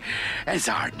family as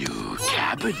our new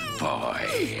cabin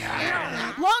boy.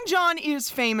 Long John is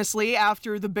famously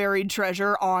after the buried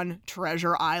treasure on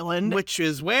Treasure Island. Which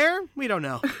is where? We don't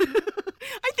know.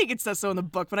 I think it says so in the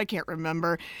book, but I can't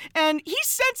remember. And he's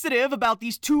sensitive about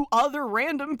these two other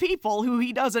random people who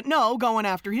he doesn't know going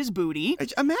after his booty.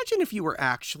 Imagine if you were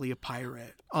actually a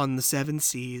pirate on the seven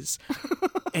seas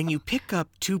and you pick up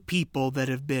two people that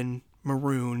have been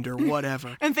marooned or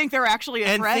whatever. And think they're actually a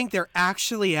threat? And think they're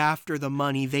actually after the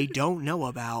money they don't know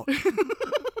about.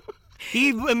 He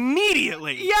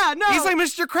immediately. Yeah, no. He's like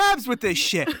Mr. Krabs with this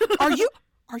shit. Are you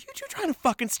two trying to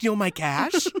fucking steal my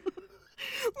cash?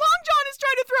 Long John is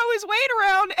trying to throw his weight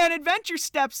around, and Adventure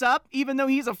steps up, even though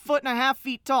he's 1.5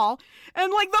 feet tall.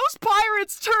 And like those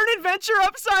pirates turn Adventure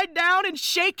upside down and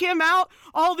shake him out.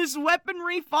 All this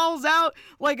weaponry falls out,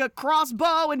 like a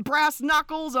crossbow and brass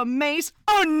knuckles, a mace,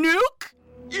 a nuke.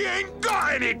 You ain't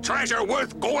got any treasure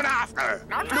worth going after.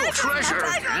 No treasure.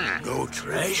 No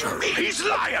treasure. He's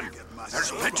lying.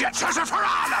 There's plenty of treasure for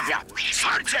all of you.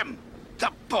 Search him. The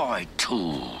boy,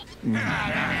 too. And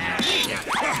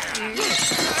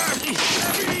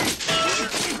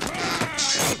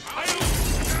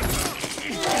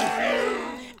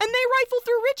they rifle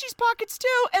through Richie's pockets too,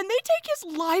 and they take his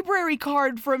library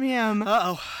card from him.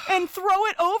 Uh-oh. And throw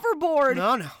it overboard.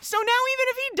 No. So now even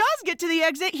if he does get to the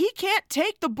exit, he can't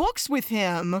take the books with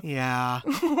him. Yeah.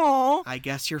 Aww. I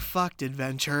guess you're fucked,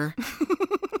 Adventure.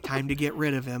 Time to get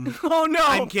rid of him. Oh, no.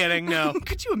 I'm kidding, no.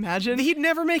 Could you imagine? He'd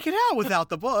never make it out without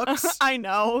the books. I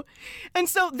know. And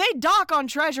so they dock on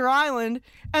Treasure Island,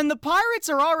 and the pirates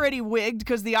are already wigged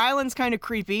because the island's kind of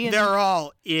creepy. And they're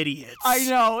all idiots. I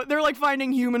know. They're like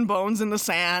finding human bones in the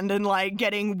sand and like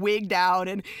getting wigged out.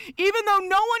 And even though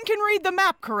no one can read the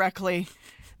map correctly,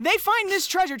 they find this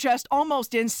treasure chest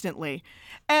almost instantly.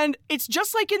 And it's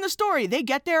just like in the story. They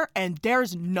get there and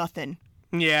there's nothing.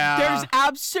 Yeah. There's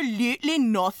absolutely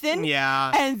nothing.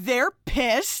 Yeah. And they're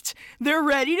pissed. They're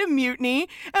ready to mutiny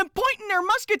and pointing their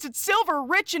muskets at Silver,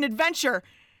 Rich, and Adventure.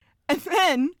 And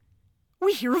then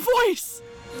we hear a voice.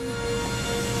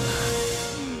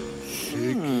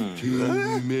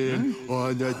 16 men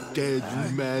on a dead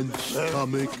man's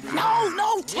stomach.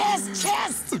 No, chest.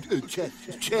 Chest.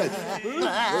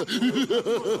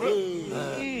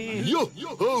 Yo,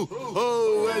 ho,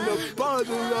 ho, and a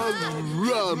bottle of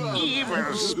rum.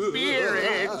 Evil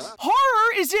spirit.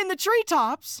 Horror is in the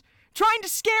treetops, trying to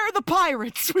scare the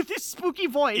pirates with his spooky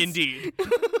voice. Indeed.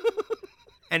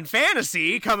 And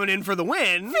Fantasy coming in for the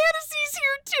win. Fantasy's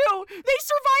here too. They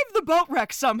survived the boat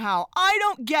wreck somehow. I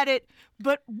don't get it,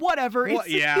 but whatever. Well,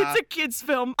 It's a kid's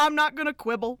film. I'm not gonna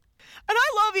quibble. And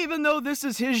I love, even though this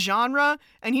is his genre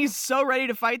and he's so ready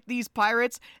to fight these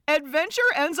pirates, Adventure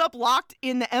ends up locked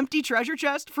in the empty treasure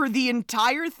chest for the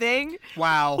entire thing.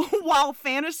 Wow. While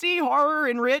Fantasy, Horror,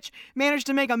 and Rich manage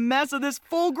to make a mess of this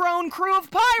full-grown crew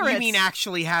of pirates. You mean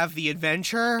actually have the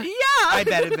adventure? Yeah. I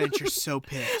bet Adventure's so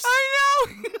pissed. I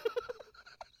know.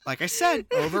 Like I said,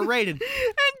 overrated.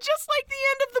 And just like the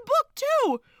end of the book,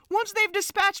 too. Once they've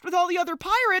dispatched with all the other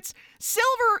pirates,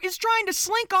 Silver is trying to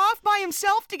slink off by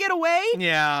himself to get away.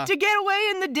 Yeah. To get away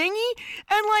in the dinghy.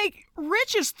 And, like,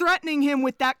 Rich is threatening him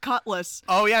with that cutlass.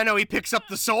 Oh, yeah, no, he picks up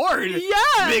the sword.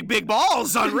 Yeah. Big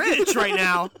balls on Rich right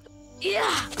now.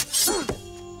 Yeah.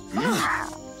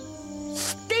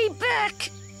 Stay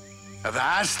back.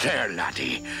 Avast there,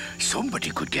 laddie.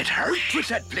 Somebody could get hurt with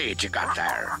that blade you got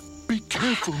there. Be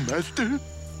careful, Master.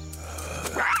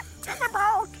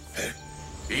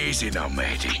 Easy now,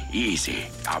 matey. Easy.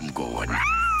 I'm going.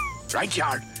 Right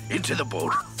yard. Into the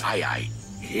boat. Aye.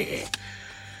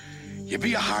 You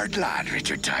be a hard lad,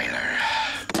 Richard Tyler.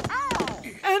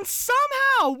 And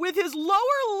somehow, with his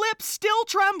lower lip still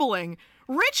trembling,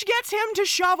 Rich gets him to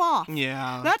shove off.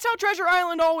 Yeah. That's how Treasure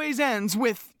Island always ends,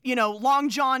 with, Long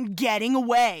John getting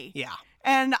away. Yeah.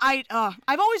 And I've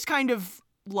always kind of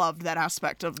loved that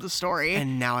aspect of the story.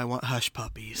 And now I want hush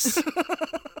puppies.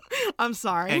 I'm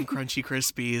sorry. And Crunchy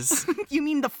Krispies. You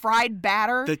mean the fried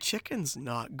batter? The chicken's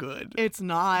not good. It's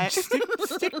not.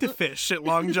 Stick to fish at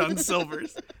Long John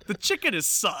Silver's. The chicken is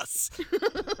sus.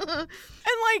 And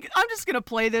like, I'm just gonna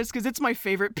play this because it's my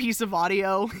favorite piece of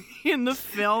audio in the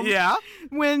film. Yeah?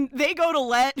 When they go to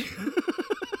let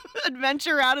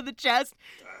Adventure out of the chest.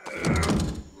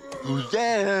 Who's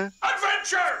there?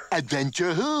 Adventure!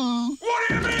 Adventure who? What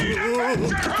do you mean,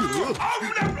 Adventure who?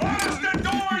 Open the blasted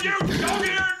door, you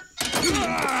dog-eared!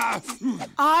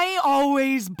 I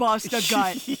always bust a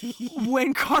gut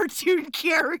when cartoon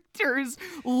characters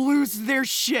lose their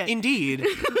shit. Indeed.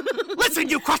 Listen,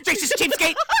 you cross-faces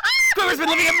cheapskate! Squirrel's been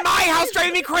living in my house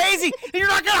driving me crazy, and you're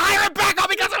not gonna hire him back all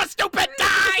because of a stupid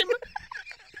dime!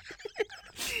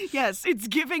 Yes, it's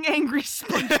giving angry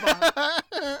SpongeBob.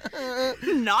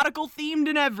 Nautical themed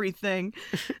and everything.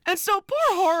 And so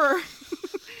poor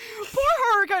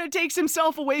Horror kind of takes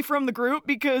himself away from the group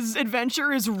because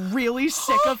Adventure is really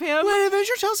sick of him. When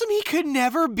Adventure tells him he could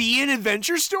never be an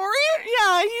adventure story?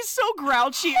 Yeah, he's so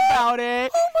grouchy about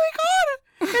it. Oh my god!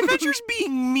 Adventure's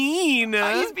being mean.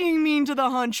 He's being mean to the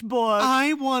hunchbook.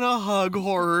 I want to hug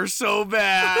Horror so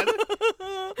bad.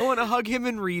 I want to hug him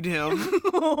and read him.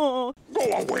 Go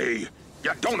away!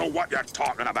 You don't know what you're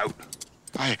talking about.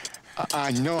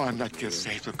 I know I'm not your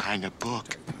favorite kind of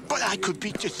book, but I could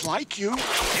be just like you.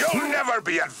 You'll never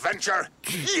be Adventure.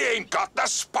 You ain't got the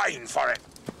spine for it.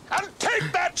 And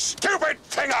take that stupid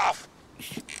thing off!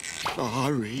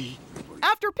 Sorry.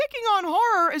 After picking on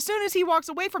Horror, as soon as he walks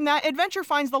away from that, Adventure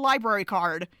finds the library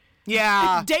card.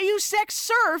 Yeah. Deus Ex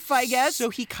Surf, I guess.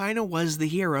 So he kind of was the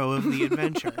hero of the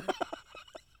adventure.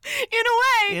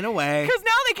 In a way. way. Because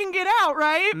now they can get out,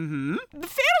 right? Mm-hmm. The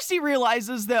fantasy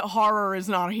realizes that Horror is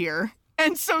not here.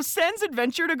 And so sends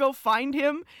Adventure to go find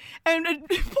him. And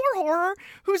poor Horror,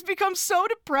 who's become so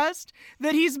depressed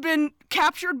that he's been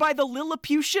captured by the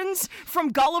Lilliputians from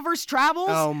Gulliver's Travels.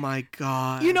 Oh my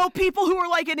god. You know, people who are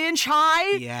like an inch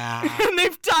high? Yeah. And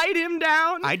they've tied him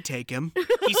down. I'd take him.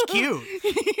 He's cute.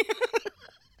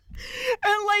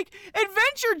 And like,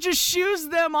 Adventure just shoos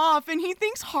them off and he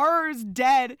thinks Horror is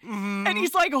dead. Mm-hmm. And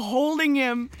he's like holding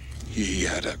him. He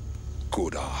had a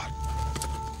good heart.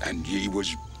 And he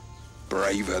was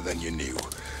braver than you knew.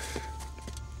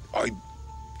 I'd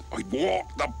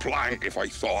walk the plank if I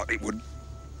thought it would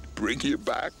bring you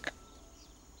back.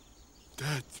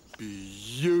 That's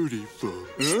beautiful.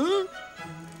 Huh?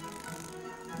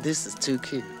 This is too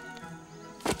cute.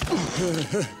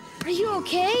 Are you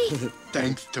okay?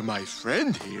 Thanks to my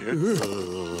friend here.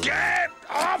 Get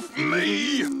off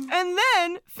me! And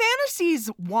then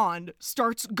Fantasy's wand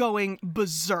starts going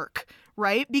berserk,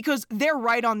 right? Because they're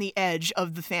right on the edge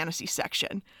of the fantasy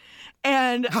section.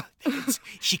 And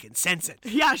she can sense it.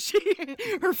 Yeah,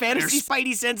 her fantasy Her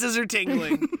spidey senses are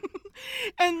tingling.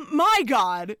 And my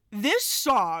God, this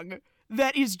song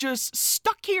that is just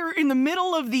stuck here in the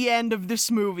middle of the end of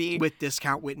this movie. With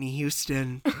discount Whitney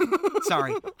Houston.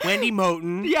 Sorry, Wendy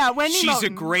Moten. Yeah, Wendy Moten. She's a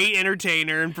great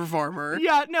entertainer and performer.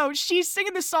 Yeah, no, she's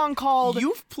singing this song called...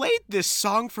 You've played this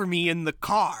song for me in the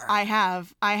car. I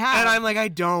have. And I'm like, I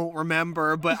don't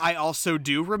remember, but I also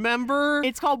do remember.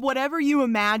 It's called Whatever You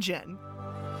Imagine.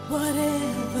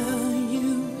 Whatever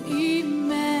you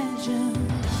imagine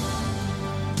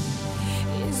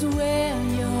is where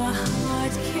your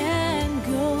heart can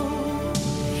go.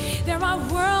 There are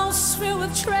worlds filled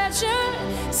with treasure,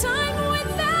 time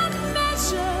without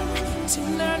measure, to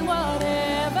learn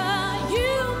whatever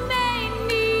you may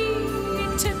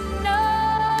need to know.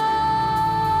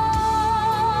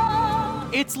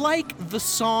 It's like the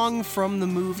song from the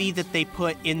movie that they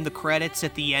put in the credits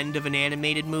at the end of an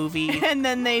animated movie. And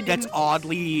then they That's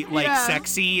oddly,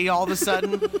 sexy all of a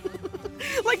sudden.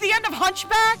 Like the end of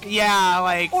Hunchback? Yeah,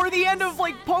 like... Or the end of,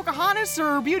 like, Pocahontas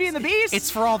or Beauty and the Beast?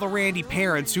 It's for all the Randy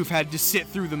parents who've had to sit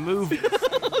through the movie.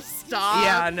 Stop.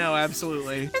 Yeah, no,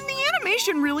 absolutely. And the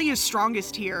animation really is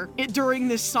strongest here during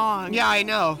this song. Yeah, I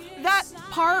know. That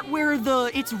part where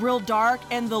it's real dark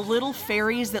and the little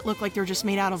fairies that look like they're just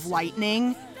made out of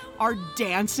lightning are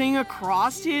dancing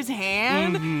across his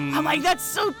hand. Mm-hmm. I'm like, that's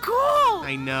so cool.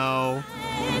 I know.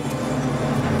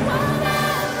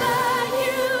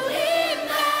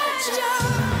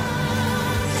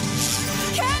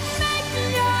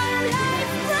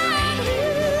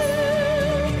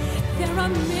 There are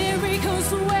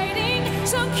miracles waiting,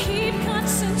 so keep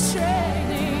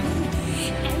concentrating.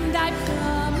 And I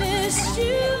promise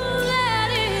you that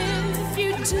if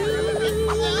you do,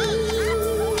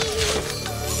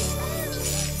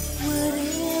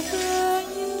 whatever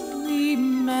you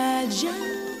imagine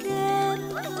can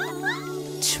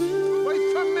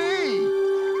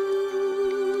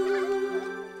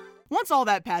once all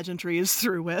that pageantry is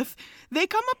through with, they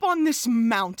come up on this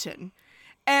mountain.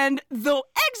 And the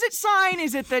exit sign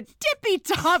is at the tippy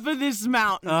top of this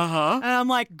mountain. Uh-huh. And I'm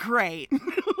like, great.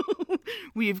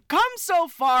 We've come so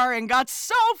far and got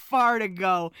so far to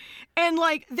go. And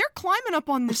like, they're climbing up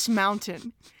on this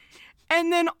mountain.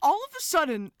 And then all of a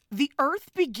sudden, the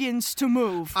earth begins to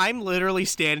move. I'm literally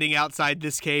standing outside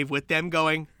this cave with them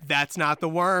going, that's not the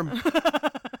worm.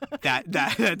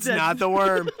 That's not the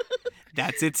worm.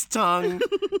 That's its tongue.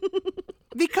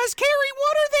 Because, Carrie,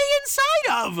 what are they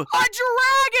inside of? A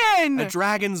dragon! A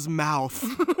dragon's mouth.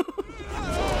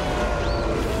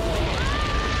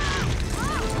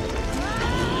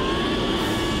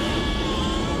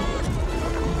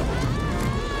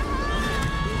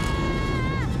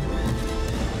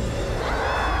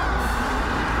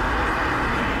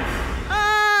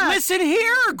 Listen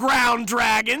here, ground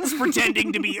dragons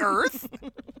pretending to be Earth.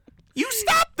 You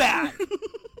stop that!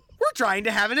 We're trying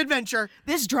to have an adventure.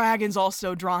 This dragon's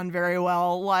also drawn very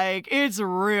well. Like, it's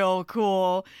real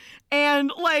cool.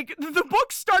 And, like, the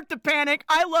books start to panic.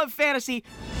 I love fantasy.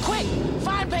 Quick,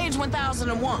 find page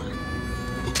 1001.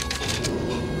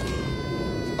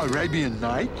 Arabian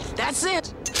Nights? That's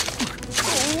it.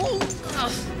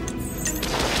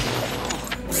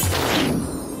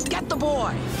 Get the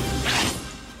boy.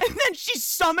 And then she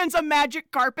summons a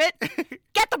magic carpet.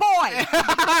 Get the boy!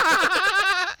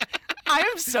 I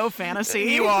am so fantasy.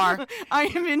 You are. I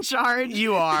am in charge.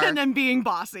 You are. And I'm being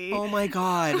bossy. Oh my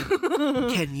god.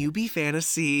 Can you be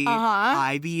fantasy? Uh-huh.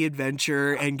 I be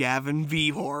adventure and Gavin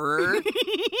be horror. Yay!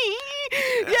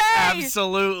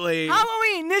 Absolutely.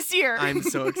 Halloween this year. I'm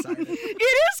so excited. It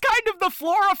is kind of the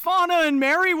flora, fauna, and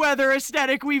Merryweather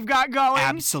aesthetic we've got going.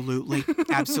 Absolutely.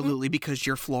 Absolutely. Because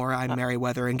you're Flora, I'm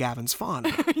Merryweather, and Gavin's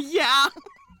fauna. Yeah.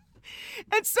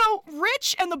 And so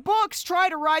Rich and the books try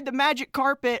to ride the magic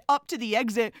carpet up to the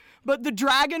exit, but the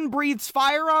dragon breathes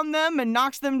fire on them and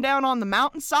knocks them down on the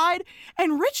mountainside,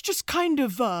 and Rich just kind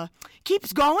of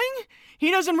keeps going. He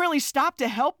doesn't really stop to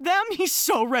help them. He's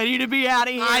so ready to be out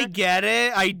of here. I get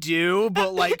it. I do.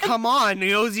 But, like, come on. You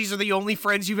know, these are the only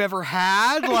friends you've ever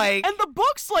had. Like, and the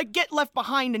books, like, get left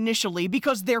behind initially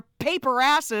because their paper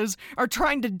asses are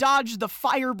trying to dodge the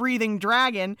fire-breathing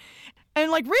dragon. And,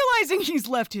 like, realizing he's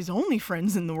left his only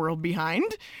friends in the world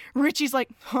behind, Richie's like,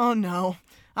 oh, no.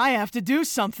 I have to do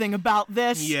something about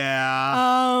this.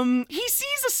 Yeah. He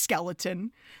sees a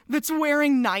skeleton that's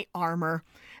wearing knight armor.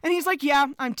 And he's like, yeah,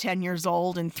 I'm 10 years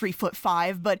old and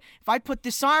 3'5", but if I put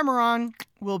this armor on,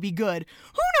 we'll be good.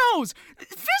 Who knows?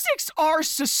 Physics are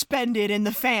suspended in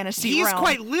the fantasy realm. He's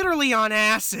quite literally on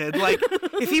acid. Like,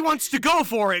 if he wants to go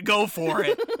for it, go for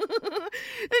it.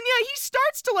 And yeah, he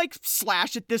starts to, like,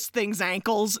 slash at this thing's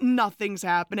ankles. Nothing's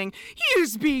happening. He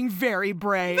is being very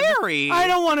brave. Very. I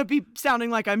don't want to be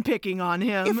sounding like I'm picking on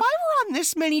him. If I were on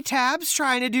this many tabs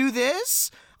trying to do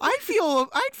this, I'd feel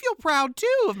proud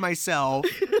too of myself.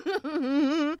 But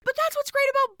that's what's great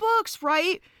about books,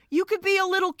 right? You could be a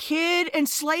little kid and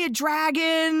slay a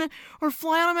dragon, or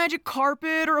fly on a magic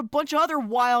carpet, or a bunch of other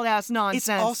wild-ass nonsense.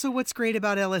 It's also what's great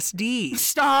about LSD.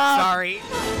 Stop! Sorry.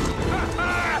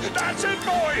 That's it,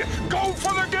 boy! Go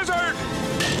for the gizzard!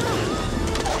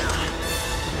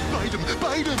 Bite him!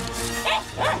 Bite him!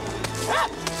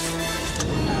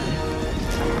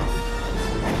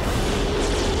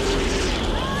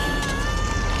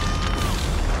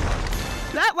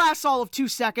 That lasts all of 2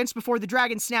 seconds before the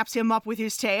dragon snaps him up with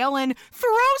his tail and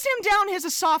throws him down his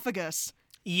esophagus.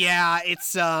 Yeah,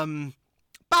 it's,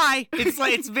 bye. It's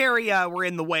like, it's very, we're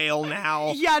in the whale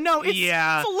now. Yeah, no, it's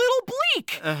a little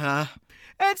bleak. Uh-huh.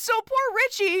 And so poor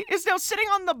Richie is now sitting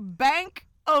on the bank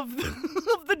of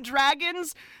the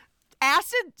dragon's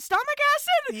stomach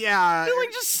acid? Yeah. He's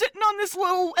like just sitting on this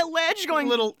little ledge going...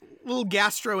 Little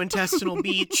gastrointestinal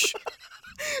beach.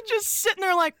 Just sitting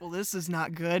there like, well, this is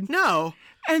not good. No.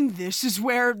 And this is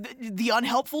where the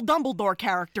unhelpful Dumbledore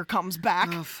character comes back.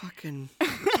 Oh, fucking...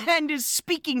 and is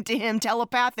speaking to him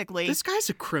telepathically. This guy's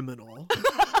a criminal. No,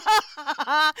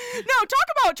 talk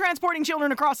about transporting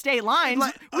children across state lines.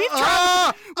 We've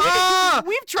traveled.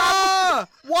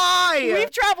 Why?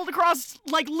 We've traveled across,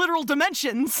 like, literal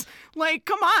dimensions. Like,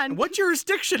 come on. What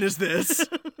jurisdiction is this?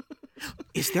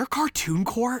 Is there cartoon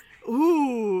court?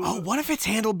 Ooh. Oh, what if it's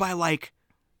handled by, like...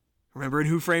 Remember in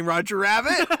Who Framed Roger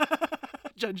Rabbit?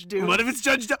 Judge Doom. What if it's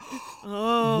Judge Doom?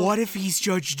 Oh. What if he's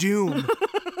Judge Doom?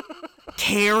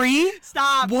 Carrie?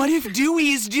 Stop. What if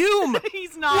Dewey is Doom?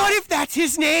 He's not. What if that's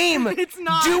his name? It's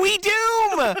not. Dewey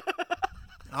Doom!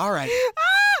 All right.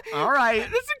 All right.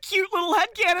 That's a cute little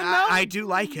headcanon, though. I do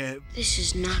like it. This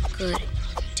is not good.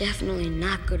 Definitely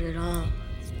not good at all.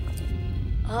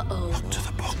 Uh-oh. To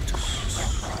the books.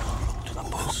 To the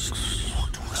books.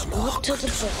 Look to the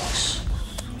books.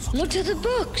 Look to the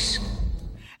books.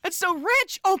 And so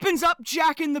Rich opens up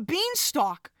Jack and the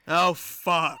Beanstalk. Oh,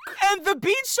 fuck. And the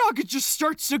beanstalk just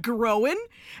starts to growing,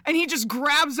 and he just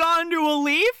grabs onto a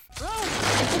leaf.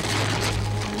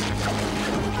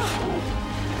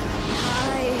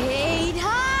 I hate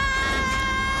heights!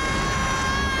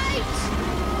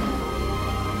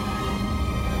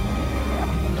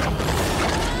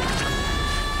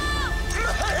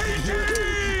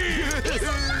 He's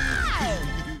alive!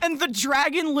 And the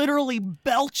dragon literally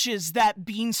belches that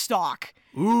beanstalk.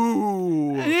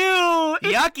 Ooh. Ew.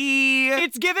 Yucky.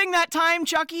 It's giving that time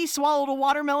Chucky swallowed a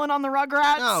watermelon on the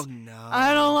Rugrats. Oh, no.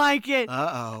 I don't like it.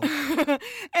 Uh-oh.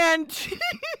 And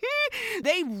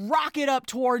they rocket up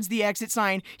towards the exit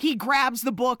sign. He grabs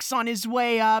the books on his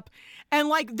way up. And,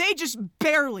 like, they just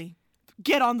barely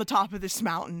get on the top of this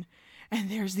mountain.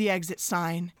 And there's the exit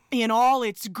sign in all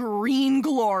its green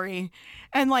glory.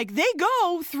 And, like, they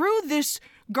go through this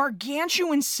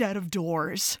gargantuan set of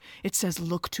doors. It says,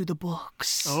 look to the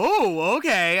books. Oh,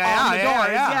 okay. On the doors,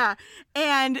 yeah.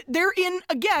 And they're in,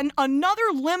 again, another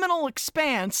liminal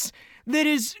expanse that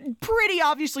is pretty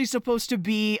obviously supposed to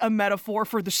be a metaphor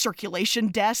for the circulation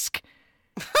desk.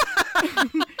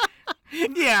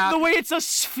 Yeah. The way it's a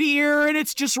sphere and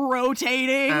it's just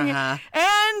rotating. Uh-huh.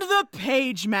 And the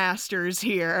Pagemaster's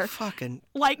here. Fucking.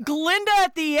 Like Glinda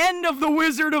at the end of The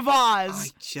Wizard of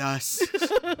Oz. The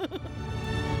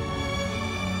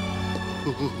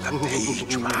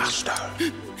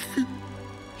Pagemaster.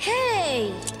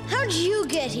 Hey, how'd you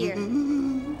get here?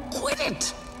 Quit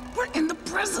it! We're in the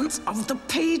presence of the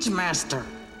Pagemaster.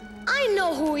 I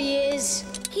know who he is.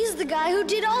 He's the guy who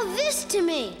did all this to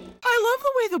me. I love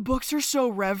the way the books are so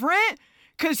reverent,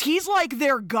 because he's like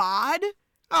their god.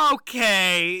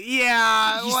 Okay,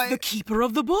 yeah. He's the keeper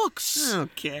of the books.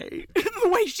 Okay. The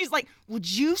way she's like, would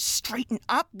you straighten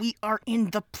up? We are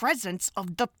in the presence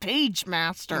of the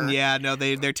Pagemaster. Yeah, no,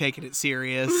 they're taking it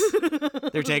serious.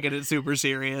 They're taking it super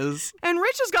serious. And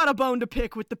Rich has got a bone to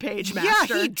pick with the Pagemaster.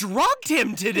 Yeah, he drugged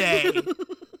him today.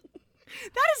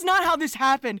 That is not how this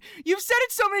happened. You've said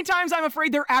it so many times, I'm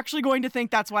afraid they're actually going to think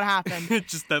that's what happened.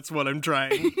 That's what I'm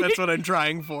trying. That's what I'm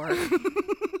trying for.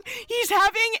 He's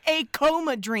having a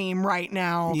coma dream right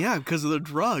now. Yeah, because of the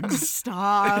drugs.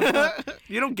 Stop.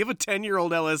 You don't give a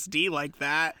 10-year-old LSD like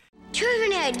that. Do you have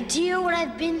any idea what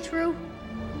I've been through?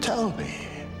 Tell me.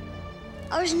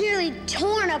 I was nearly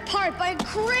torn apart by a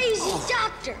crazy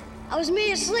doctor. I was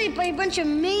made a slave by a bunch of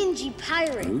mangy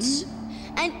pirates.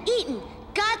 And eaten.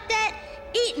 Got that?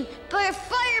 Eaten by a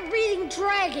fire-breathing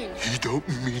dragon. He don't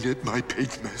mean it, my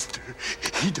Pagemaster.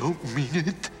 He don't mean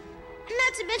it. And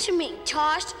not to mention being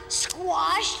tossed,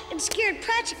 squashed, and scared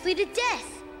practically to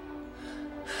death.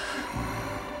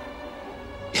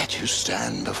 Yet you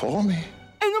stand before me.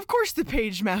 And of course the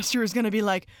Pagemaster is going to be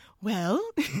like, well,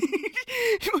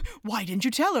 why didn't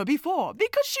you tell her before?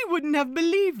 Because she wouldn't have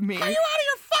believed me. Are you out of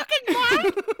your fucking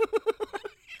mind?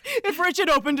 If Rich had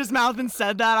opened his mouth and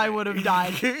said that, I would have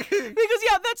died. Because,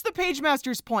 yeah, that's the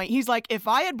Pagemaster's point. He's like, if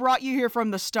I had brought you here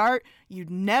from the start, you'd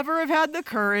never have had the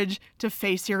courage to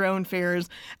face your own fears.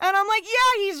 And I'm like,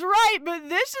 yeah, he's right, but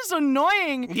this is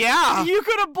annoying. Yeah. You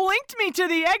could have blinked me to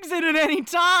the exit at any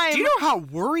time. Do you know how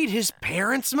worried his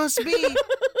parents must be?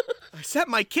 I sent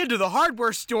my kid to the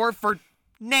hardware store for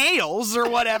nails or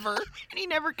whatever. And he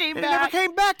never came and back. He never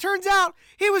came back. Turns out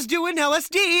he was doing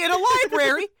LSD in a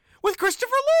library with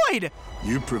Christopher Lloyd.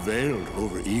 You prevailed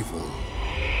over evil.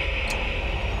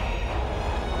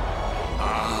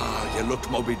 Ah, you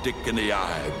looked Moby Dick in the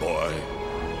eye, boy.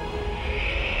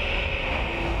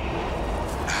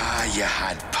 Ah, you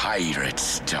had pirate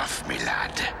stuff, me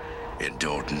lad. And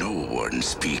don't no one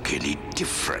speak any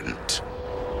different.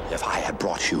 If I had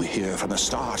brought you here from the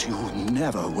start, you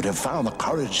never would have found the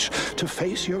courage to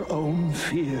face your own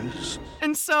fears.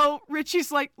 And so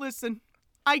Richie's like, listen,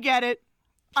 I get it.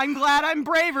 I'm glad I'm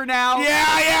braver now.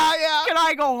 Yeah. Can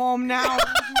I go home now?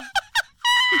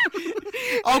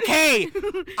 Okay,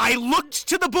 I looked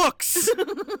to the books.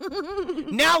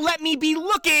 Now let me be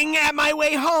looking at my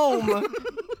way home.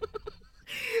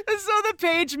 And so the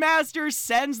Pagemaster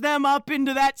sends them up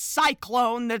into that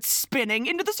cyclone that's spinning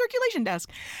into the circulation desk.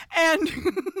 And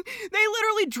they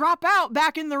literally drop out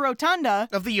back in the rotunda.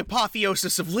 Of the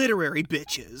apotheosis of literary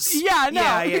bitches. Yeah,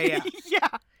 no. Yeah. Yeah.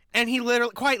 And he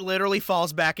quite literally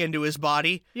falls back into his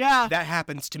body. Yeah. That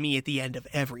happens to me at the end of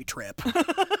every trip.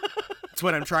 It's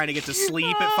when I'm trying to get to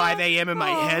sleep at 5 a.m. and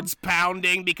my head's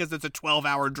pounding because it's a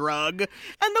 12-hour drug.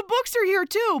 And the books are here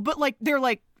too, but they're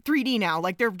 3D now.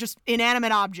 They're just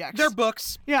inanimate objects. They're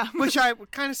books. Yeah. Which I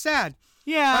kind of sad.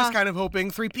 Yeah. I was kind of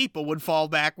hoping 3 people would fall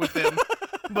back with him.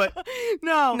 But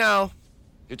no.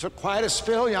 You took quite a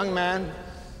spill, young man.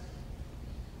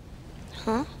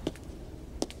 Huh?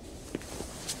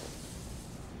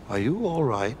 Are you all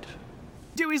right?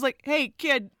 Dewey's like, hey,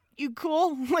 kid, you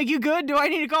cool? Like, you good? Do I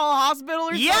need to call a hospital or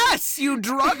something? Yes, you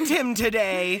drugged him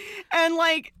today. And,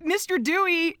 like, Mr.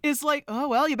 Dewey is like, oh,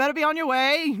 well, you better be on your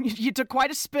way. You took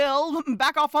quite a spill.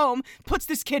 Back off home. Puts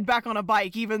this kid back on a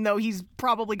bike, even though he's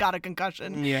probably got a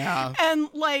concussion. Yeah. And,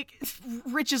 like,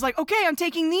 Rich is like, okay, I'm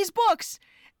taking these books.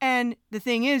 And the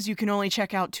thing is, you can only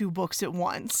check out 2 books at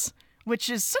once, which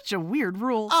is such a weird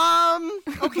rule.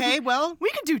 Okay, well.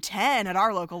 We could do 10 at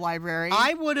our local library.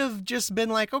 I would have just been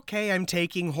like, okay, I'm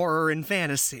taking horror and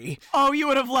fantasy. Oh, you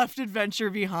would have left adventure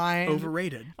behind.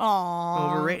 Overrated.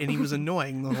 Aww. Overrated. And he was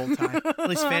annoying the whole time. At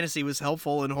least fantasy was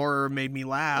helpful and horror made me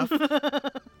laugh.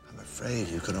 I'm afraid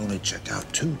you can only check out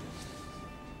 2.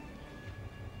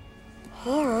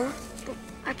 Horror? But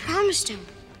I promised him.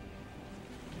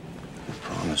 You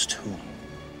promised who?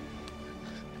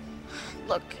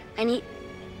 Look, I need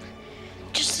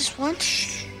just this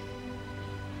once.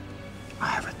 I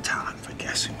have a talent for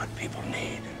guessing what people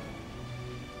need.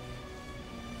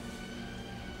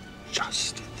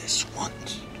 Just this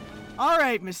once. All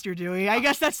right, Mr. Dewey. I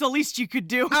guess that's the least you could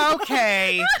do.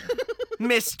 Okay,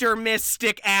 Mr.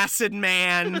 Mystic Acid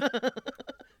Man.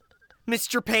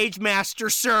 Mr.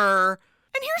 Pagemaster, sir.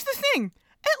 And here's the thing.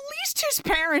 At least his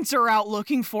parents are out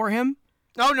looking for him.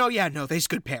 Oh, no, yeah, no, they's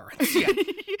good parents. Yeah.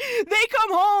 They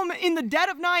come home in the dead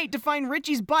of night to find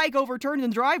Richie's bike overturned in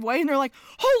the driveway, and they're like,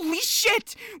 holy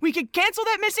shit, we could cancel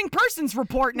that missing persons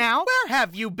report now. Where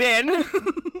have you been?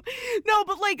 No,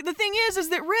 but, like, the thing is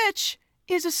that Rich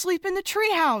is asleep in the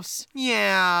treehouse.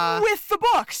 Yeah. With the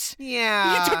books.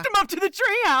 Yeah. You took them up to the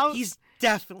treehouse. He's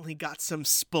definitely got some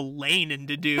splainin'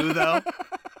 to do, though.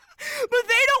 But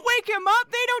they don't wake him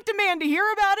up. They don't demand to hear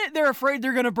about it. They're afraid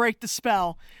they're going to break the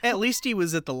spell. At least he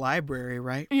was at the library,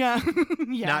 right? Yeah.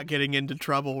 Yeah. Not getting into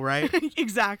trouble, right?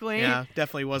 Exactly. Yeah,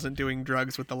 definitely wasn't doing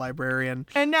drugs with the librarian.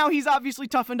 And now he's obviously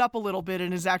toughened up a little bit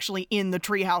and is actually in the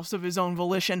treehouse of his own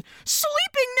volition,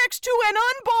 sleeping next to an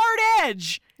unbarred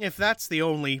edge. If that's the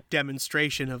only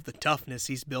demonstration of the toughness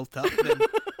he's built up, then...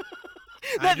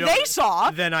 that they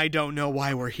saw. Then I don't know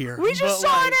why we're here. We just saw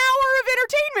an hour of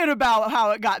entertainment about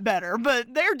how it got better,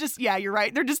 but they're just, yeah, you're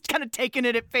right. They're just kind of taking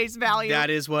it at face value. That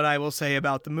is what I will say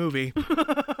about the movie.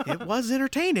 It was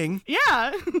entertaining.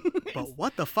 Yeah. But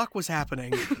what the fuck was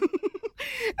happening?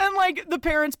 And, like, the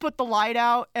parents put the light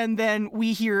out, and then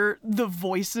we hear the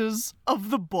voices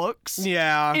of the books.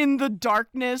 Yeah. In the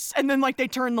darkness, and then, like, they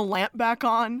turn the lamp back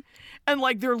on, and,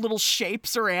 like, their little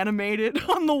shapes are animated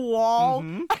on the wall.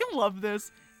 Mm-hmm. I love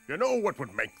this. You know what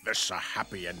would make this a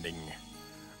happy ending?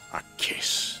 A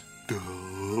kiss.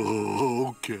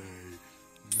 Okay.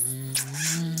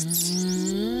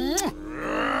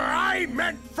 I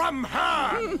meant from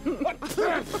her!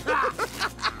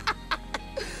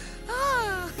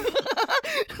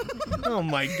 Oh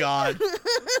my god.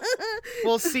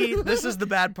 Well, see, this is the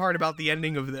bad part about the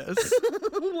ending of this.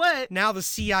 What? Now the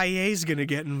CIA's gonna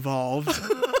get involved.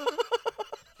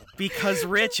 Because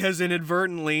Rich has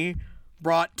inadvertently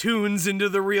brought tunes into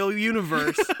the real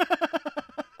universe.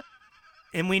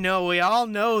 And we all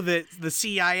know that the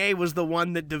CIA was the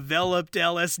one that developed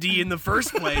LSD in the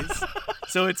first place.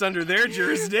 So it's under their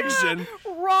jurisdiction.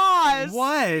 Ross!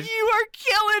 What? You are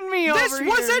killing me over here.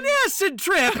 This was an acid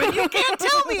trip, and you can't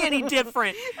tell me any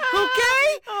different,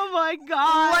 okay? Oh my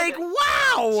god. Like,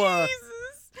 wow! Jesus.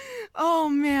 Oh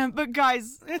man, but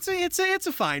guys, it's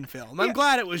a fine film. I'm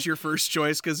glad it was your first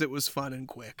choice because it was fun and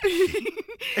quick.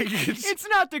 It's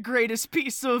not the greatest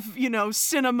piece of,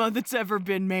 cinema that's ever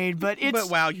been made, but it's...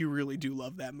 But wow, you really do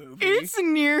love that movie. It's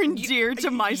near and dear to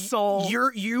my soul.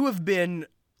 You have been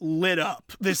lit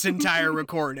up this entire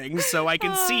recording, so I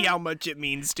can see how much it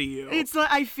means to you. It's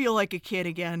like I feel like a kid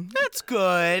again. That's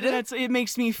good. It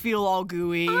makes me feel all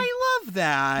gooey. I love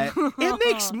that. It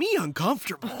makes me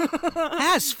uncomfortable.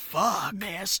 As fuck.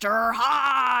 Mr.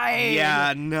 Hyde.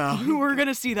 Yeah, no. We're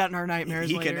gonna see that in our nightmares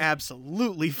He later. can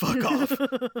absolutely fuck off.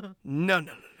 No.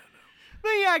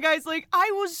 But yeah, guys, like,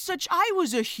 I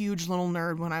was a huge little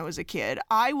nerd when I was a kid.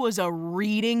 I was a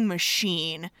reading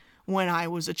machine when I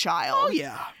was a child. Oh,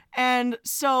 yeah. And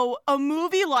so a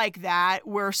movie like that,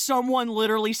 where someone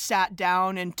literally sat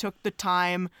down and took the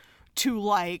time to,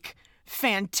 like,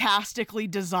 fantastically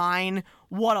design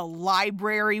what a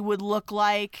library would look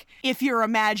like if your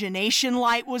imagination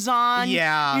light was on.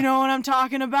 Yeah. You know what I'm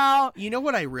talking about? You know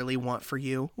what I really want for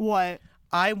you? What?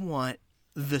 I want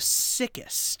the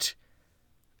sickest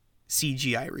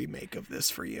CGI remake of this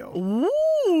for you.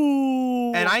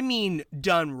 Ooh. And I mean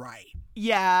done right.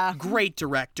 Yeah. Great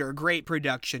director, great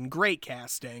production, great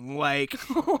casting. Like,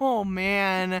 oh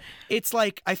man. It's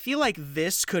like, I feel like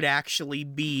this could actually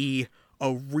be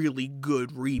a really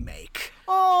good remake.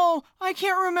 Oh, I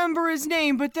can't remember his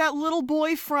name, but that little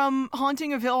boy from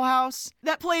Haunting of Hill House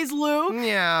that plays Luke.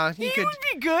 Yeah, he would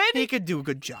be good. He could do a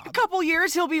good job. A couple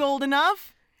years, he'll be old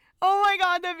enough. Oh my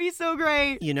God, that'd be so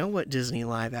great. You know what Disney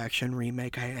live action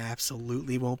remake I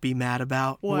absolutely won't be mad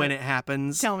about when it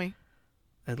happens? Tell me.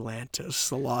 Atlantis,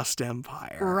 The Lost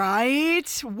Empire. Right?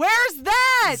 Where's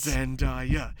that?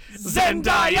 Zendaya.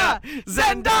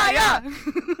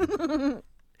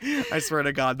 I swear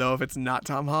to God, though, if it's not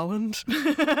Tom Holland,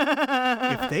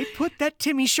 if they put that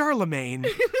Timmy Charlemagne,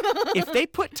 if they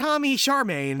put Tommy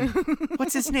Charmaine,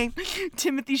 what's his name?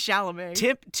 Timothy Chalamet.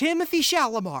 Timothy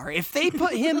Shalamar. If they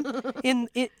put him in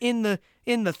the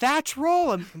Thatch role,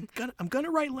 I'm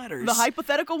gonna write letters. The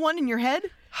hypothetical one in your head?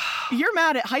 You're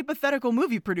mad at hypothetical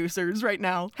movie producers right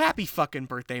now. Happy fucking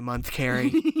birthday month,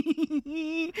 Carrie.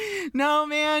 No,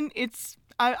 man,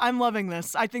 I'm loving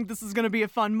this. I think this is gonna be a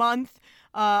fun month.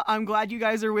 I'm glad you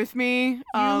guys are with me.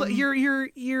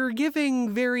 You're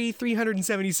giving very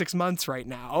 376 months right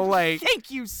now. Like, thank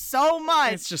you so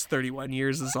much. It's just 31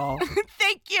 years is all.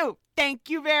 Thank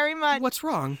you very much. What's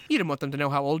wrong? You didn't want them to know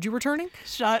how old you were turning?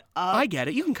 Shut up. I get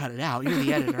it. You can cut it out. You're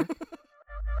the editor.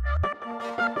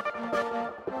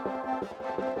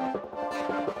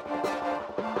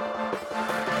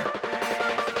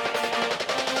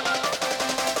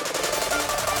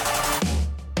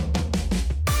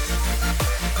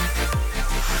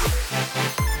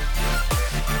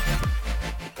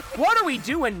 What are we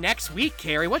doing next week,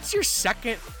 Carrie? What's your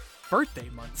second birthday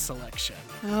month selection?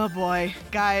 Oh boy,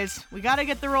 guys, we gotta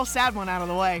get the real sad one out of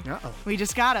the way. Uh-oh. We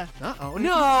just gotta. Uh-oh.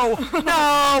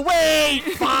 No, wait,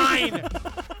 fine.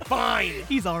 Fine.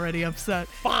 He's already upset.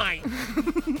 Fine.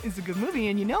 It's a good movie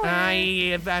and you know it.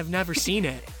 I've never seen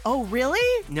it. Oh,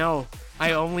 really? No,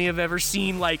 I only have ever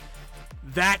seen, like,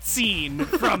 that scene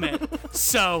from it.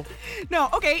 So. No,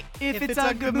 okay, if it's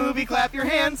a good movie, clap your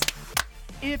hands.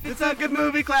 If it's a good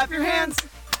movie, clap your hands.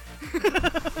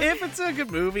 If it's a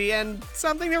good movie and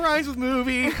something that rhymes with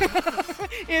movie.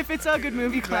 If it's a good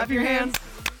movie, clap your hands.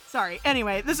 Sorry.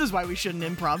 Anyway, this is why we shouldn't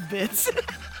improv bits.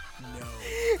 No.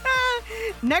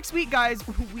 Next week, guys,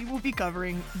 we will be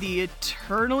covering the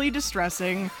eternally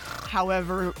distressing,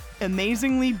 however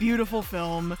amazingly beautiful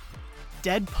film,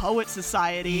 Dead Poet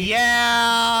Society.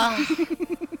 Yeah!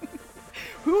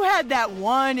 Who had that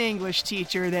one English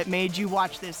teacher that made you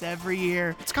watch this every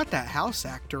year? It's got that house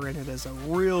actor in it as a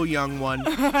real young one.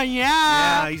 Yeah.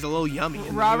 Yeah, he's a little yummy in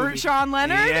the Robert movie. Sean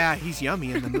Leonard? Yeah, he's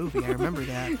yummy in the movie. I remember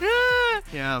that.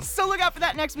 Yeah. So look out for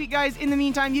that next week, guys. In the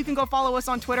meantime, you can go follow us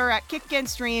on Twitter at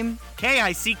KickAndStream.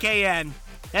 KICKN.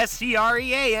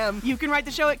 STREAM. You can write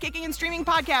the show at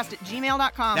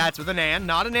kickingandstreamingpodcast@gmail.com. That's with an and,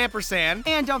 not an ampersand.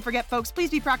 And don't forget, folks, please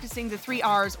be practicing the 3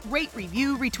 R's. Rate,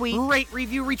 review, retweet. Rate,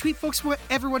 review, retweet, folks. Want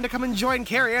everyone to come and join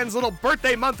Carrie Ann's little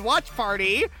birthday month watch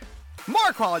party.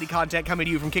 More quality content coming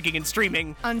to you from Kicking and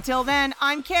Streaming. Until then,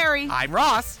 I'm Carrie. I'm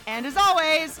Ross. And as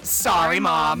always, sorry,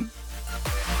 Mom.